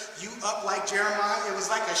stir you up like Jeremiah. It was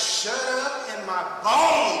like a shut up in my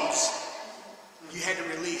bones. You had to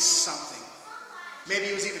release something. Maybe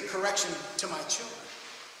it was even correction to my children.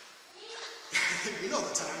 You know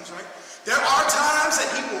the times, right? There are times that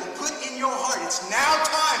he will put in your heart. It's now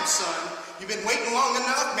time, son. You've been waiting long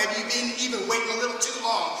enough. Maybe you've been even waiting a little too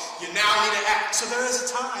long. You now need to act. So there is a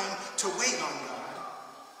time to wait on God.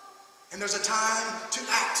 And there's a time to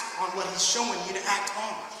act on what he's showing you to act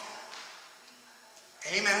on.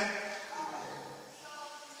 Amen.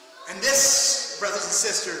 And this, brothers and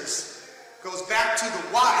sisters, goes back to the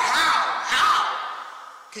why. How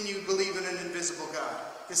can you believe in an invisible God?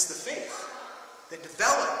 It's the faith that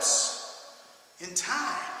develops in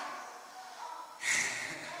time.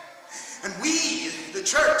 And we, the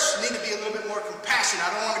church, need to be a little bit more compassionate.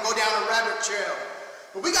 I don't want to go down a rabbit trail.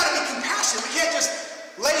 But we got to be compassionate. We can't just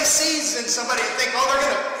lay seeds in somebody and think, oh, they're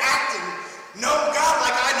going to act and know God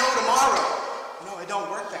like I know tomorrow. No, it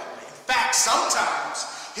don't work that way. In fact, sometimes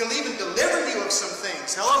he'll even deliver you of some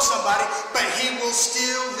things. Hello, somebody. But he will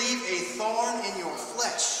still leave a thorn in your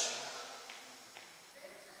flesh.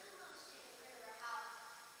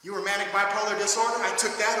 You were manic bipolar disorder? I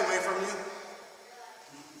took that away from you.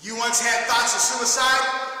 You once had thoughts of suicide?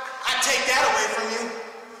 I take that away from you.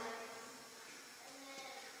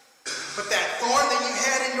 But that thorn that you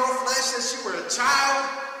had in your flesh since you were a child,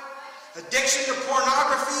 addiction to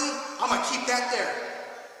pornography, I'm going to keep that there.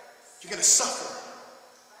 You're going to suffer.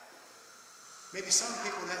 Maybe some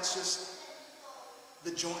people that's just the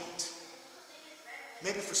joint.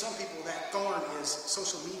 Maybe for some people that thorn is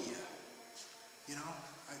social media. You know,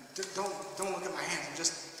 don't look at my hands. I'm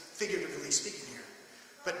just figuratively speaking here.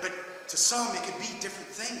 But to some it could be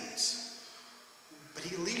different things. But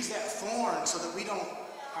he leaves that thorn so that we don't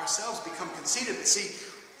ourselves become conceited. But see,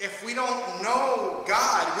 if we don't know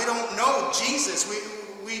God, we don't know Jesus, we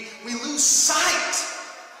lose sight.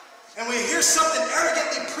 And we hear something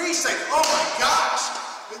arrogantly preached like, oh my gosh,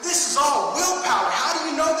 this is all willpower. How do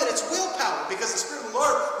you know that it's willpower? Because the Spirit of the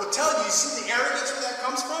Lord will tell you, you see the arrogance where that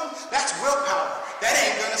comes from? That's willpower. That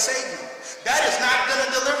ain't going to save you. That is not going to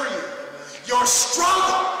deliver you. Your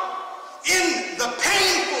struggle in the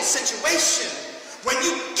painful situation, when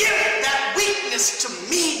you give that weakness to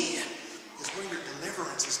me, is where your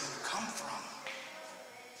deliverance is going to come from.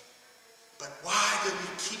 But why do we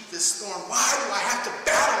keep this thorn? Why do I have to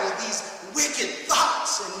battle these wicked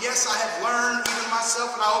thoughts? And yes, I have learned, even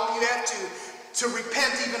myself, and I hope you have to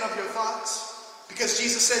repent even of your thoughts. Because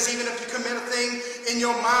Jesus says, even if you commit a thing in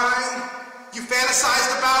your mind, you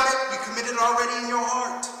fantasized about it, you committed it already in your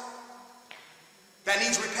heart. That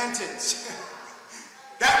needs repentance.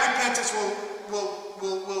 That repentance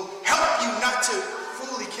will help you not to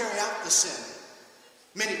fully carry out the sin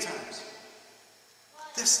many times.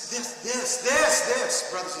 This,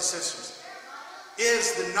 brothers and sisters,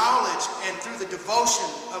 is the knowledge and through the devotion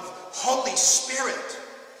of Holy Spirit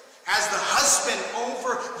as the husband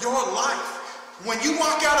over your life. When you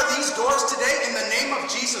walk out of these doors today in the name of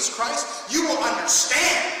Jesus Christ, you will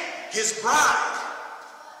understand his bride.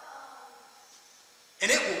 And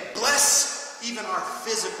it will bless even our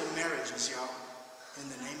physical marriages, y'all, in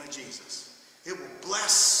the name of Jesus. It will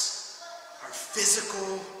bless our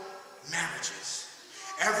physical marriages.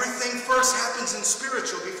 Everything first happens in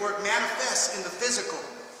spiritual before it manifests in the physical.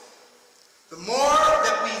 The more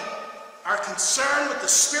that we are concerned with the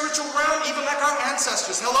spiritual realm, even like our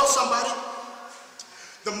ancestors, hello somebody,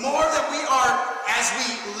 the more that we are, as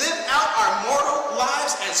we live out our mortal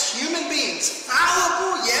lives as human beings,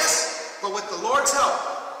 fallible, yes, but with the Lord's help,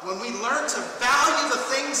 when we learn to value the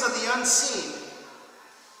things of the unseen,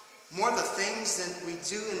 more the things than we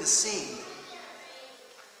do in the seen,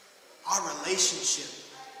 our relationship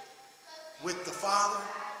with the Father,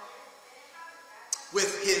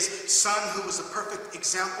 with his Son who was a perfect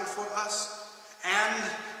example for us, and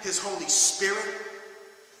his Holy Spirit,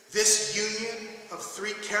 this union of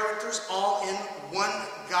three characters, all in one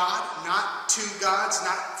God, not two gods,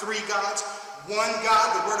 not three gods, one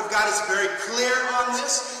God. The Word of God is very clear on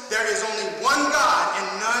this. There is only one God,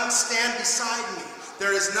 and none stand beside me.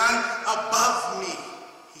 There is none above me.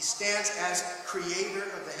 He stands as creator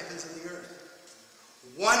of the heavens and the earth.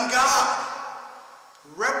 One God,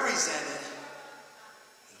 represented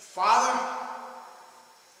in the Father,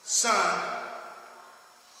 Son,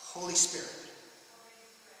 Holy Spirit.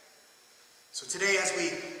 So today, as we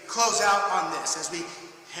close out on this, as we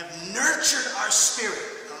have nurtured our spirit,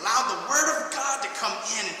 allowed the Word of God to come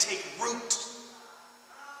in and take root,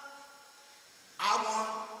 I want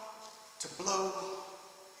to blow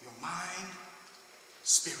your mind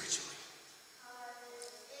spiritually.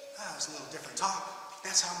 That was a little different talk.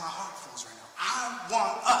 That's how my heart feels right now. I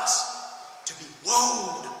want us to be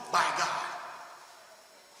wowed by God.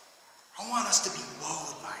 I want us to be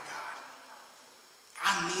wowed by God.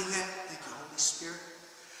 I mean that. Thank you, Holy Spirit.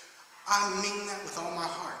 I mean that with all my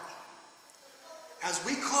heart. As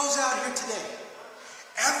we close out here today,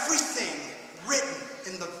 everything written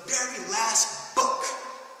in the very last book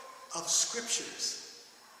of Scriptures,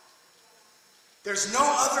 there's no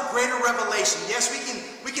other greater revelation. Yes,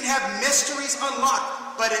 we can have mysteries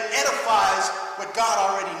unlocked, but it edifies what God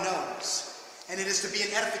already knows. And it is to be an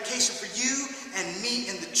edification for you and me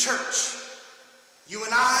in the church. You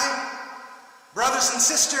and I, brothers and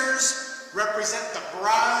sisters, represent the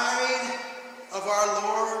bride of our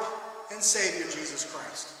Lord and Savior, Jesus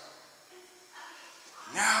Christ.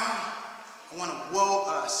 Now, I want to woe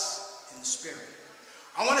us in the Spirit.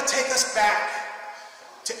 I want to take us back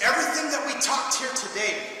to everything that we talked here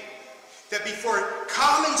today, that before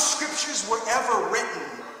common scriptures were ever written,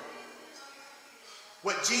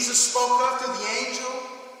 what Jesus spoke of through the angel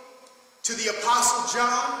to the Apostle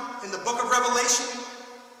John in the book of Revelation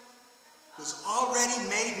was already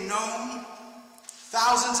made known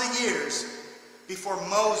thousands of years before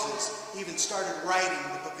Moses even started writing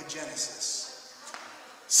the book of Genesis.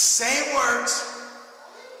 Same words,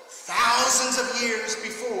 thousands of years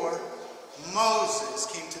before Moses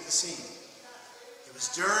came to the scene. It was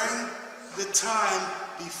during the time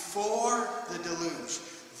before the deluge.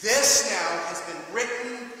 This now has been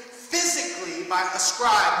written physically by a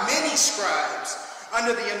scribe, many scribes,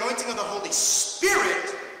 under the anointing of the Holy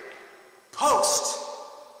Spirit, post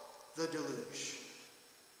the deluge.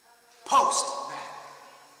 Post that.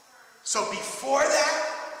 So before that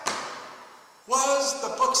was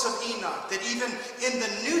the books of Enoch, that even in the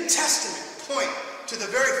New Testament point to the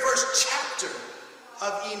very first chapter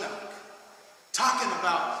of Enoch. talking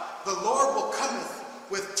about the Lord will cometh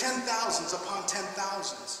with 10,000s upon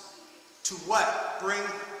 10,000s. To what? Bring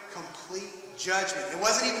complete judgment. It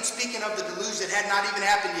wasn't even speaking of the deluge that had not even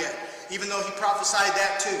happened yet, even though he prophesied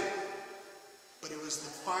that too. But it was the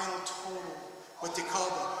final total, what they call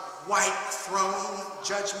the white throne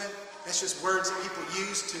judgment. That's just words that people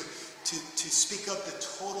use to speak of the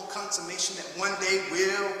total consummation that one day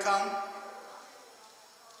will come.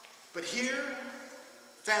 But here,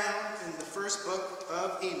 found in the first book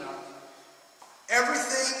of Enoch,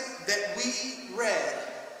 everything that we read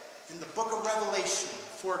in the book of Revelation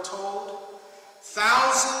foretold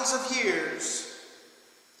thousands of years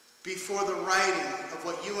before the writing of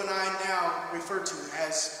what you and I now refer to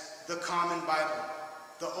as the common Bible,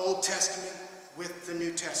 the Old Testament with the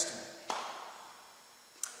New Testament.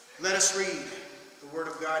 Let us read the Word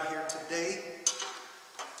of God here today.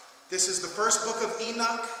 This is the first book of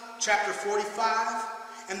Enoch, chapter 45,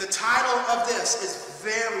 and the title of this is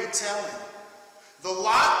very telling. The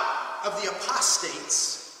lot of the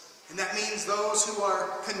apostates, and that means those who are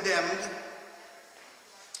condemned,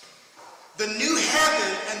 the new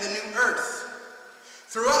heaven and the new earth.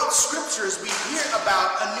 Throughout scriptures we hear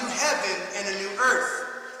about a new heaven and a new earth,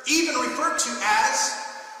 even referred to as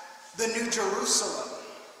the New Jerusalem,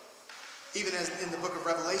 even as in the book of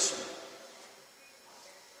Revelation.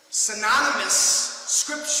 Synonymous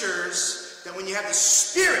scriptures that when you have the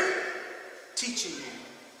Spirit teaching you,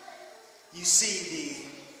 you see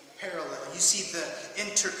the parallel, you see the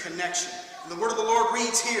interconnection. And the word of the Lord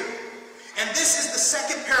reads here, and this is the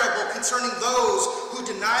second parable concerning those who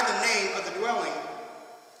deny the name of the dwelling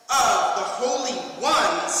of the holy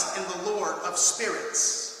ones in the Lord of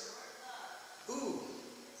spirits. Ooh,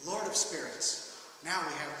 Lord of spirits. Now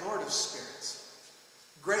we have Lord of spirits.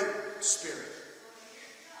 Great Spirit.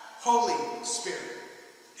 Holy Spirit.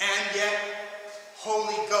 And yet,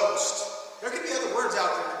 Holy Ghost. There could be other words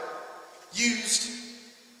out there used,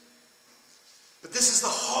 but this is the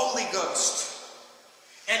Holy Ghost.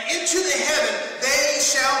 And into the heaven they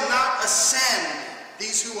shall not ascend,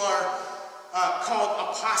 these who are called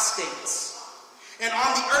apostates. And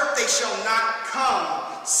on the earth they shall not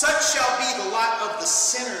come. Such shall be the lot of the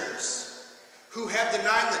sinners who have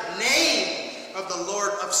denied the name of the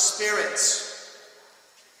Lord of spirits.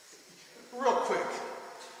 Real quick,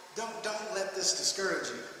 don't let this discourage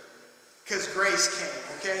you, because grace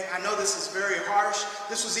came, okay? I know this is very harsh.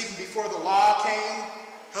 This was even before the law came.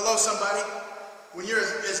 Hello, somebody. When you're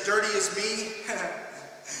as dirty as me,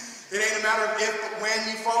 it ain't a matter of if, but when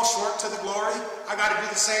you fall short to the glory. I got to do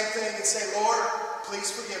the same thing and say, Lord,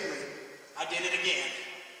 please forgive me. I did it again.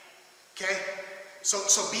 Okay?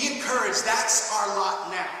 So be encouraged. That's our lot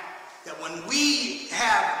now. That when we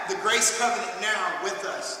have the grace covenant now with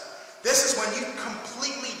us, this is when you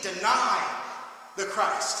completely deny the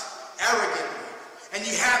Christ arrogantly. And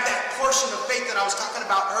you have that portion of faith that I was talking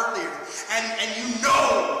about earlier. And you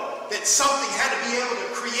know that something had to be able to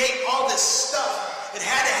create all this stuff. It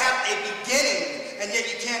had to have a beginning, and yet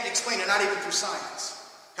you can't explain it, not even through science.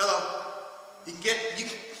 Hello? You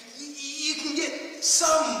can get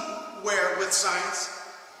somewhere with science.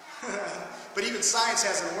 But even science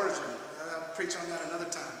has an origin. I'll preach on that another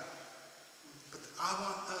time. But I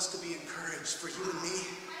want us to be encouraged. For you and me,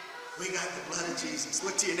 we got the blood of Jesus.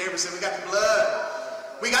 Look to your neighbor and say, we got the blood.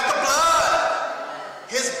 We got the blood.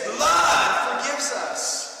 His blood forgives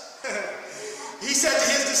us. He said to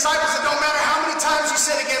his disciples, it don't matter how many times you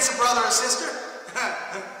sin against a brother or sister.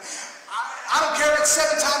 I don't care if it's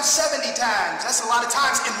 7 times, 70 times. That's a lot of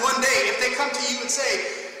times in one day. If they come to you and say,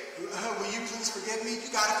 will you please forgive me? You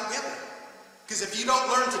got to forgive them. Because if you don't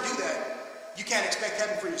learn to do that, you can't expect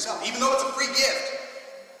heaven for yourself. Even though it's a free gift,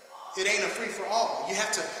 it ain't a free for all. You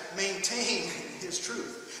have to maintain his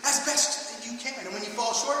truth as best you can. And when you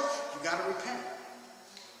fall short, you got to repent.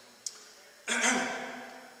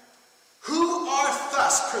 Who are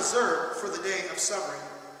thus preserved for the day of suffering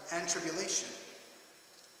and tribulation?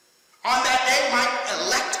 On that day, mine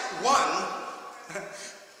elect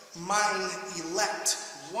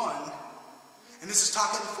one, and this is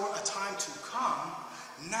talking for a time to come.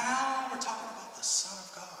 Now we're talking about the Son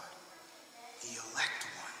of God, the elect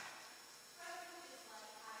one.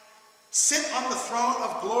 Sit on the throne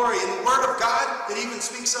of glory. In the Word of God that even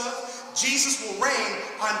speaks of, Jesus will reign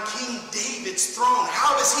on King David's throne.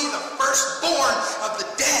 How is he the firstborn of the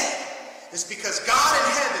dead? It's because God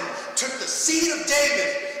in heaven took the seed of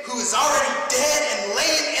David, who is already dead and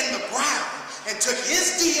laying in the ground, and took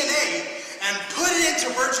his DNA and put it into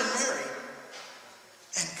Virgin Mary.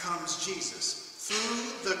 And comes Jesus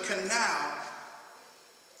through the canal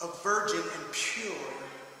of virgin and pure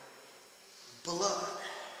blood.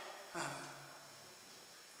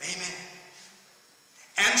 Amen.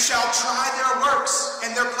 and shall try their works,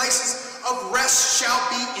 and their places of rest shall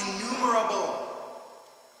be innumerable.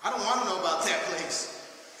 I don't want to know about that place.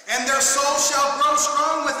 And their soul shall grow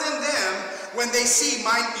strong within them when they see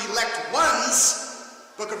mine elect ones.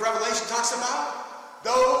 Book of Revelation talks about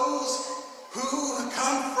those who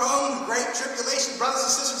come from great tribulation. Brothers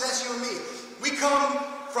and sisters, that's you and me. We come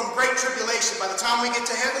from great tribulation. By the time we get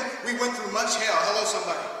to heaven, we went through much hell. Hello,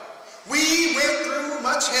 somebody. We went through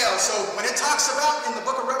much hell. So when it talks about in the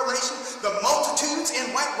book of Revelation, the multitudes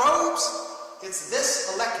in white robes, it's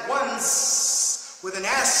this elect ones with an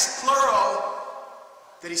S, plural,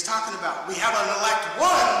 that he's talking about. We have an elect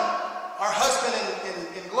one, our husband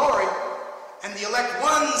in glory, and the elect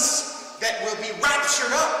ones that will be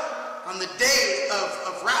raptured up on the day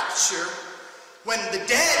of rapture, when the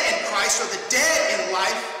dead in Christ, or the dead in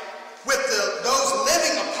life, with those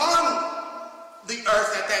living upon the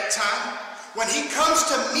earth at that time, when he comes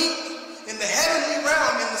to meet in the heavenly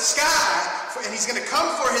realm, in the sky, and he's going to come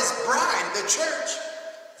for his bride, the church,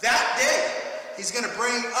 that day, he's going to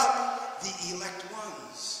bring up the elect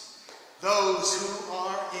ones, those who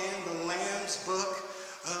are in the Lamb's book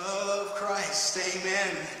of Christ.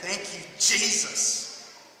 Amen. Thank you,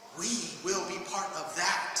 Jesus. We will be part of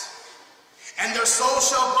that. And their soul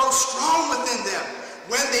shall grow strong within them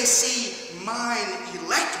when they see mine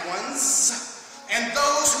elect ones, and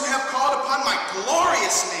those who have called upon my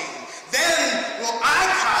glorious name. Then will I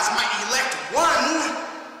cause my elect one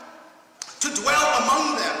to dwell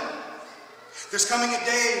among them. There's coming a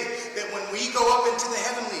day that when we go up into the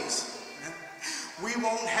heavenlies, we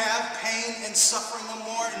won't have pain and suffering no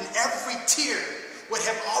more, and every tear would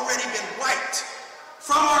have already been wiped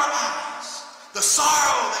from our eyes. The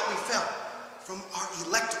sorrow that we felt from our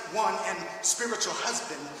elect one and spiritual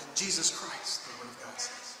husband, Jesus Christ, the Word of God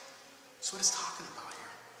says. That's what it's talking about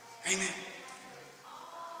here. Amen.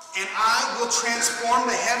 And I will transform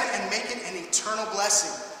the heaven and make it an eternal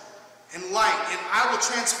blessing and light. And I will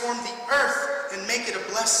transform the earth and make it a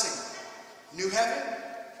blessing. New heaven,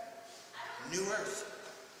 new earth,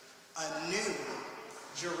 a new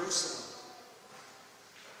Jerusalem.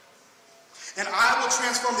 And I will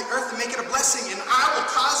transform the earth and make it a blessing, and I will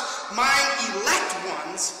cause mine elect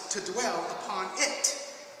ones to dwell upon it.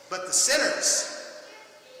 But the sinners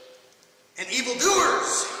and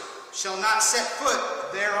evildoers shall not set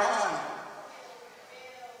foot thereon.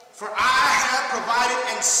 For I have provided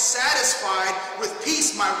and satisfied with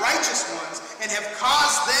peace my righteous ones, and have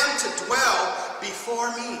caused them to dwell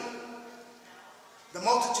before me. The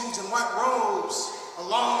multitudes in white robes,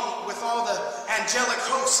 along with all the angelic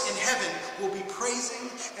hosts in heaven, will be praising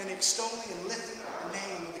and extolling and lifting up the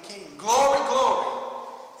name of the King. Glory, glory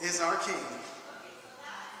is our King.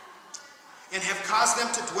 And have caused them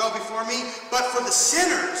to dwell before me. But for the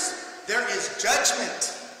sinners there is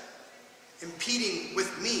judgment impeding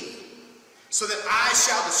with me, so that I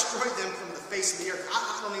shall destroy them from the face of the earth.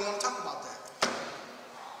 I don't even want to talk about that.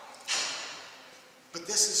 But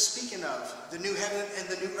this is speaking of the new heaven and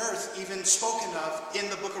the new earth, even spoken of in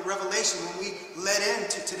the book of Revelation when we led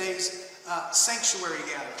into today's sanctuary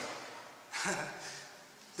gathering.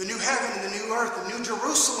 The new heaven and the new earth, the new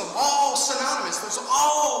Jerusalem, all synonymous. Those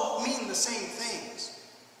all mean the same things.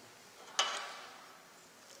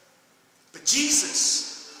 But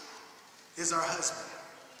Jesus is our husband.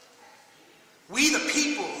 We the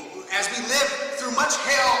people, as we live through much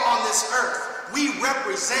hell on this earth, we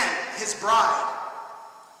represent his bride.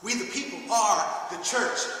 We the people are the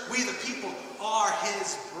church. We the people are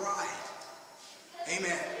his bride.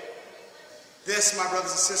 Amen. This, my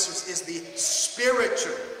brothers and sisters, is the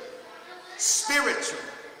spiritual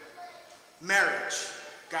marriage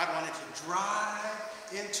God wanted to drive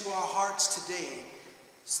into our hearts today,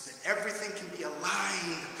 so that everything can be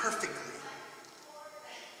aligned perfectly.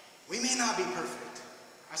 We may not be perfect.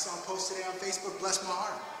 I saw a post today on Facebook, bless my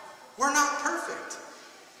heart. We're not perfect.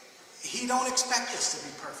 He don't expect us to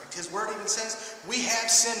be perfect. His word even says we have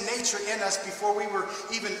sin nature in us before we were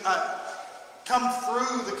even come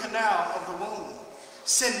through the canal of the womb.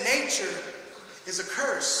 Sin nature is a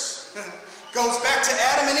curse. Goes back to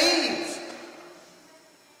Adam and Eve.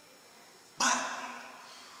 But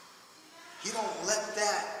you don't let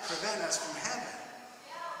that prevent us from heaven.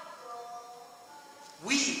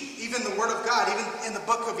 We, even the word of God, even in the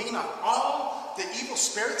book of Enoch, all the evil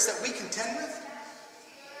spirits that we contend with,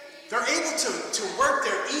 they're able to work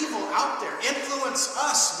their evil out there, influence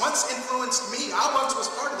us. Once influenced me. I once was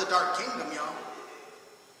part of the dark kingdom, y'all.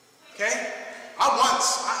 Okay?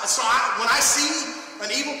 When I see an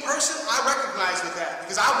evil person, I recognize with that,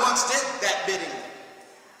 because I once did that bidding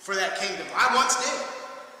for that kingdom. I once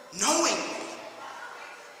did, knowingly.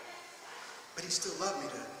 But he still loved me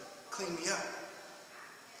to clean me up.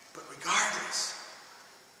 But regardless,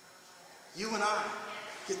 you and I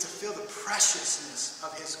get to feel the preciousness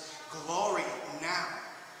of his glory now.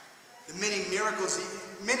 The many miracles,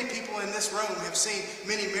 many people in this room have seen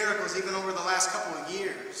many miracles even over the last couple of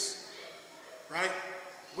years, right?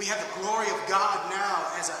 We have the glory of God now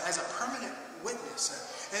as a permanent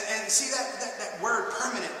witness. And see that word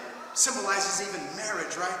permanent symbolizes even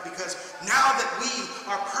marriage, right? Because now that we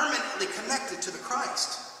are permanently connected to the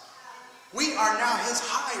Christ, we are now his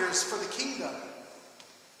hires for the kingdom.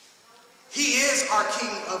 He is our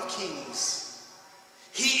King of Kings.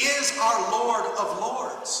 He is our Lord of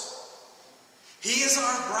Lords. He is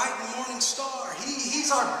our bright morning star. He's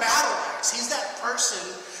our battle axe. He's that person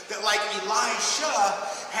that, like Elisha,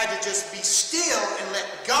 had to just be still and let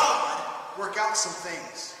God work out some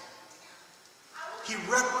things. He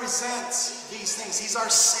represents these things. He's our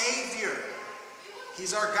Savior.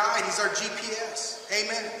 He's our guide. He's our GPS.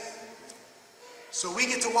 Amen. So we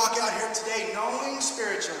get to walk out here today knowing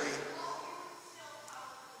spiritually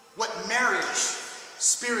what marriage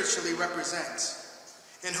spiritually represents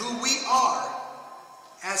and who we are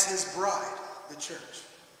as his bride, the church.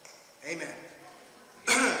 Amen.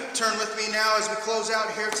 Turn with me now as we close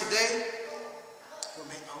out here today.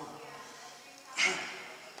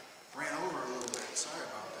 Ran over a little bit. Sorry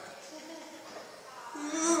about that.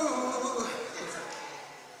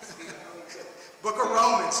 Book of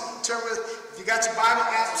Romans. Turn with, if you got your Bible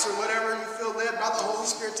apps or whatever you feel led by the Holy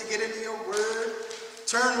Spirit to get into your word,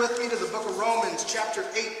 turn with me to the book of Romans, chapter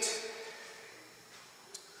 8.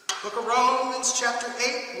 Book of Romans, chapter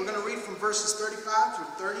 8. We're going to read from verses 35 through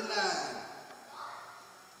 39.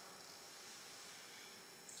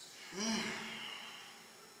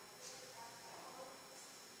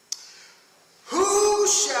 Who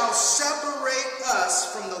shall separate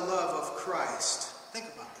us from the love of Christ? Think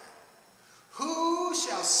about that. Who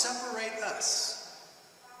shall separate us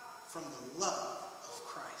from the love of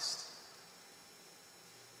Christ?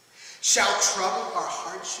 Shall trouble or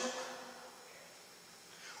hardship,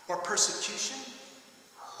 or persecution,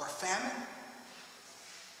 or famine,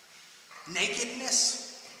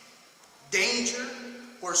 nakedness, danger,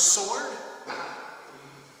 or sword?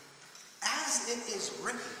 As it is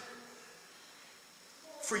written,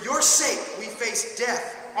 for your sake we face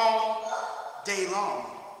death all day long.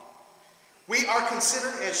 We are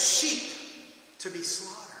considered as sheep to be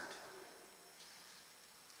slaughtered.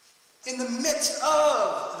 In the midst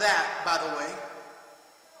of that, by the way,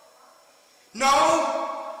 no,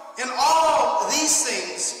 in all these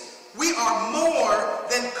things, we are more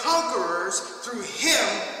than conquerors through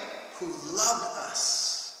him who loved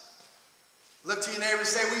us. Look to your neighbor and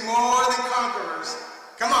say, we're more than conquerors.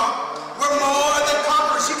 Come on. We're more than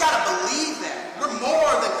conquerors. You got to believe that. We're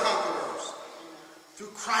more than conquerors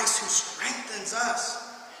through Christ who strengthens us.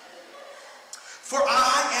 For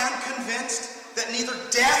I am convinced that neither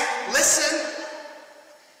death, listen,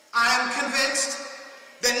 I am convinced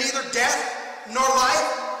that neither death nor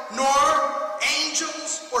life, nor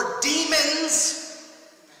angels or demons,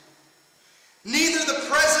 neither the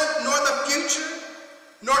present nor the future,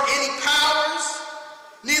 nor any powers,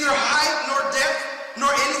 neither height nor depth,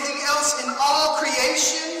 nor anything else in all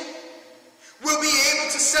creation will be able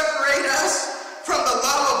to separate us from the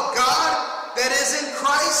love of God that is in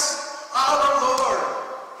Christ our Lord.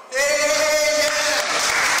 Amen.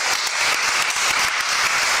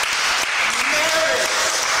 Marriage,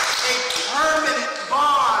 a permanent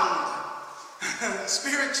bond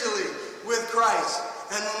spiritually with Christ.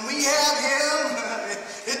 And when we have him,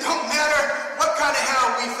 it don't matter what kind of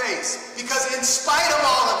hell we face. Because in spite of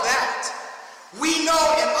all of that, we know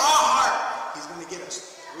in our heart he's going to get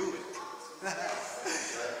us through it.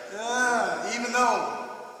 Even though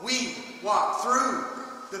we walk through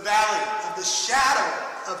the valley of the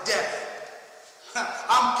shadow of death,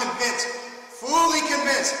 I'm convinced, fully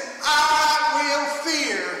convinced, I will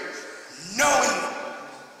fear no evil.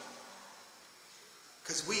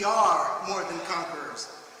 Because we are more than conquerors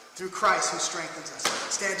through Christ who strengthens us.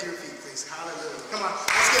 Stand to your feet, please. Hallelujah. Come on,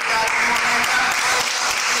 let's get back.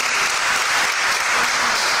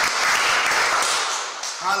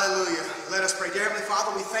 Hallelujah. Let us pray. Dear Heavenly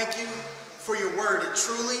Father, we thank you for your word. It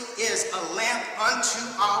truly is a lamp unto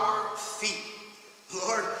our feet.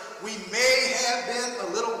 Lord, we may have been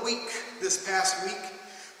a little weak this past week,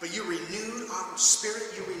 but you renewed our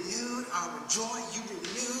spirit, you renewed our joy, you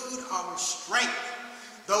renewed our strength.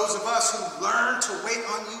 Those of us who learn to wait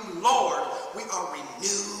on you, Lord, we are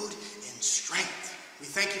renewed in strength. We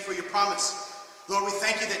thank you for your promise. Lord, we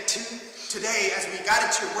thank you that today, as we got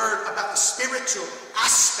into your word about the spiritual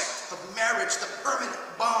aspect of marriage, the permanent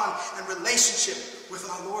bond and relationship with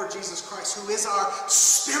our Lord Jesus Christ, who is our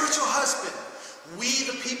spiritual husband, We,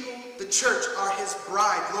 the people, the church, are his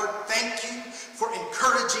bride. Lord, thank you for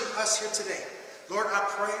encouraging us here today. Lord, I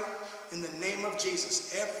pray in the name of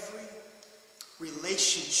Jesus, every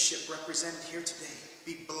relationship represented here today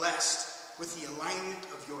be blessed with the alignment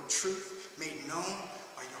of your truth made known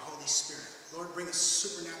by your Holy Spirit. Lord, bring a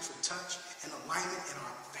supernatural touch and alignment in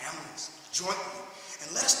our families jointly.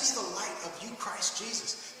 And let us be the light of you, Christ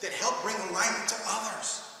Jesus, that help bring alignment to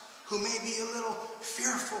others who may be a little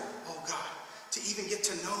fearful, oh God, to even get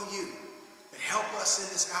to know you. But help us in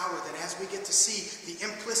this hour that as we get to see the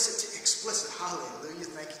implicit to explicit, hallelujah,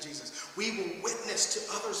 thank you, Jesus, we will witness to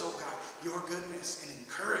others, oh God, your goodness and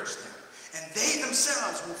encourage them. And they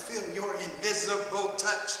themselves will feel your invisible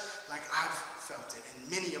touch like I've felt it, and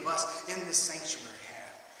many of us in this sanctuary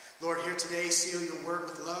have. Lord, here today, seal your word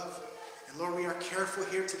with love. And Lord, we are careful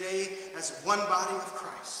here today as one body of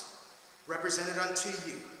Christ, represented unto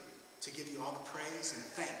you, to give you all the praise and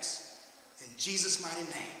thanks. In Jesus' mighty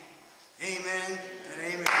name, amen and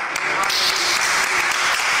amen. All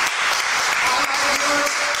right,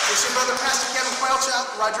 viewers, it's your brother, Pastor Kevin Quail-Child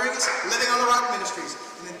Rodriguez, Living on the Rock Ministries.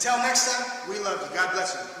 And until next time, we love you. God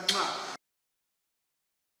bless you.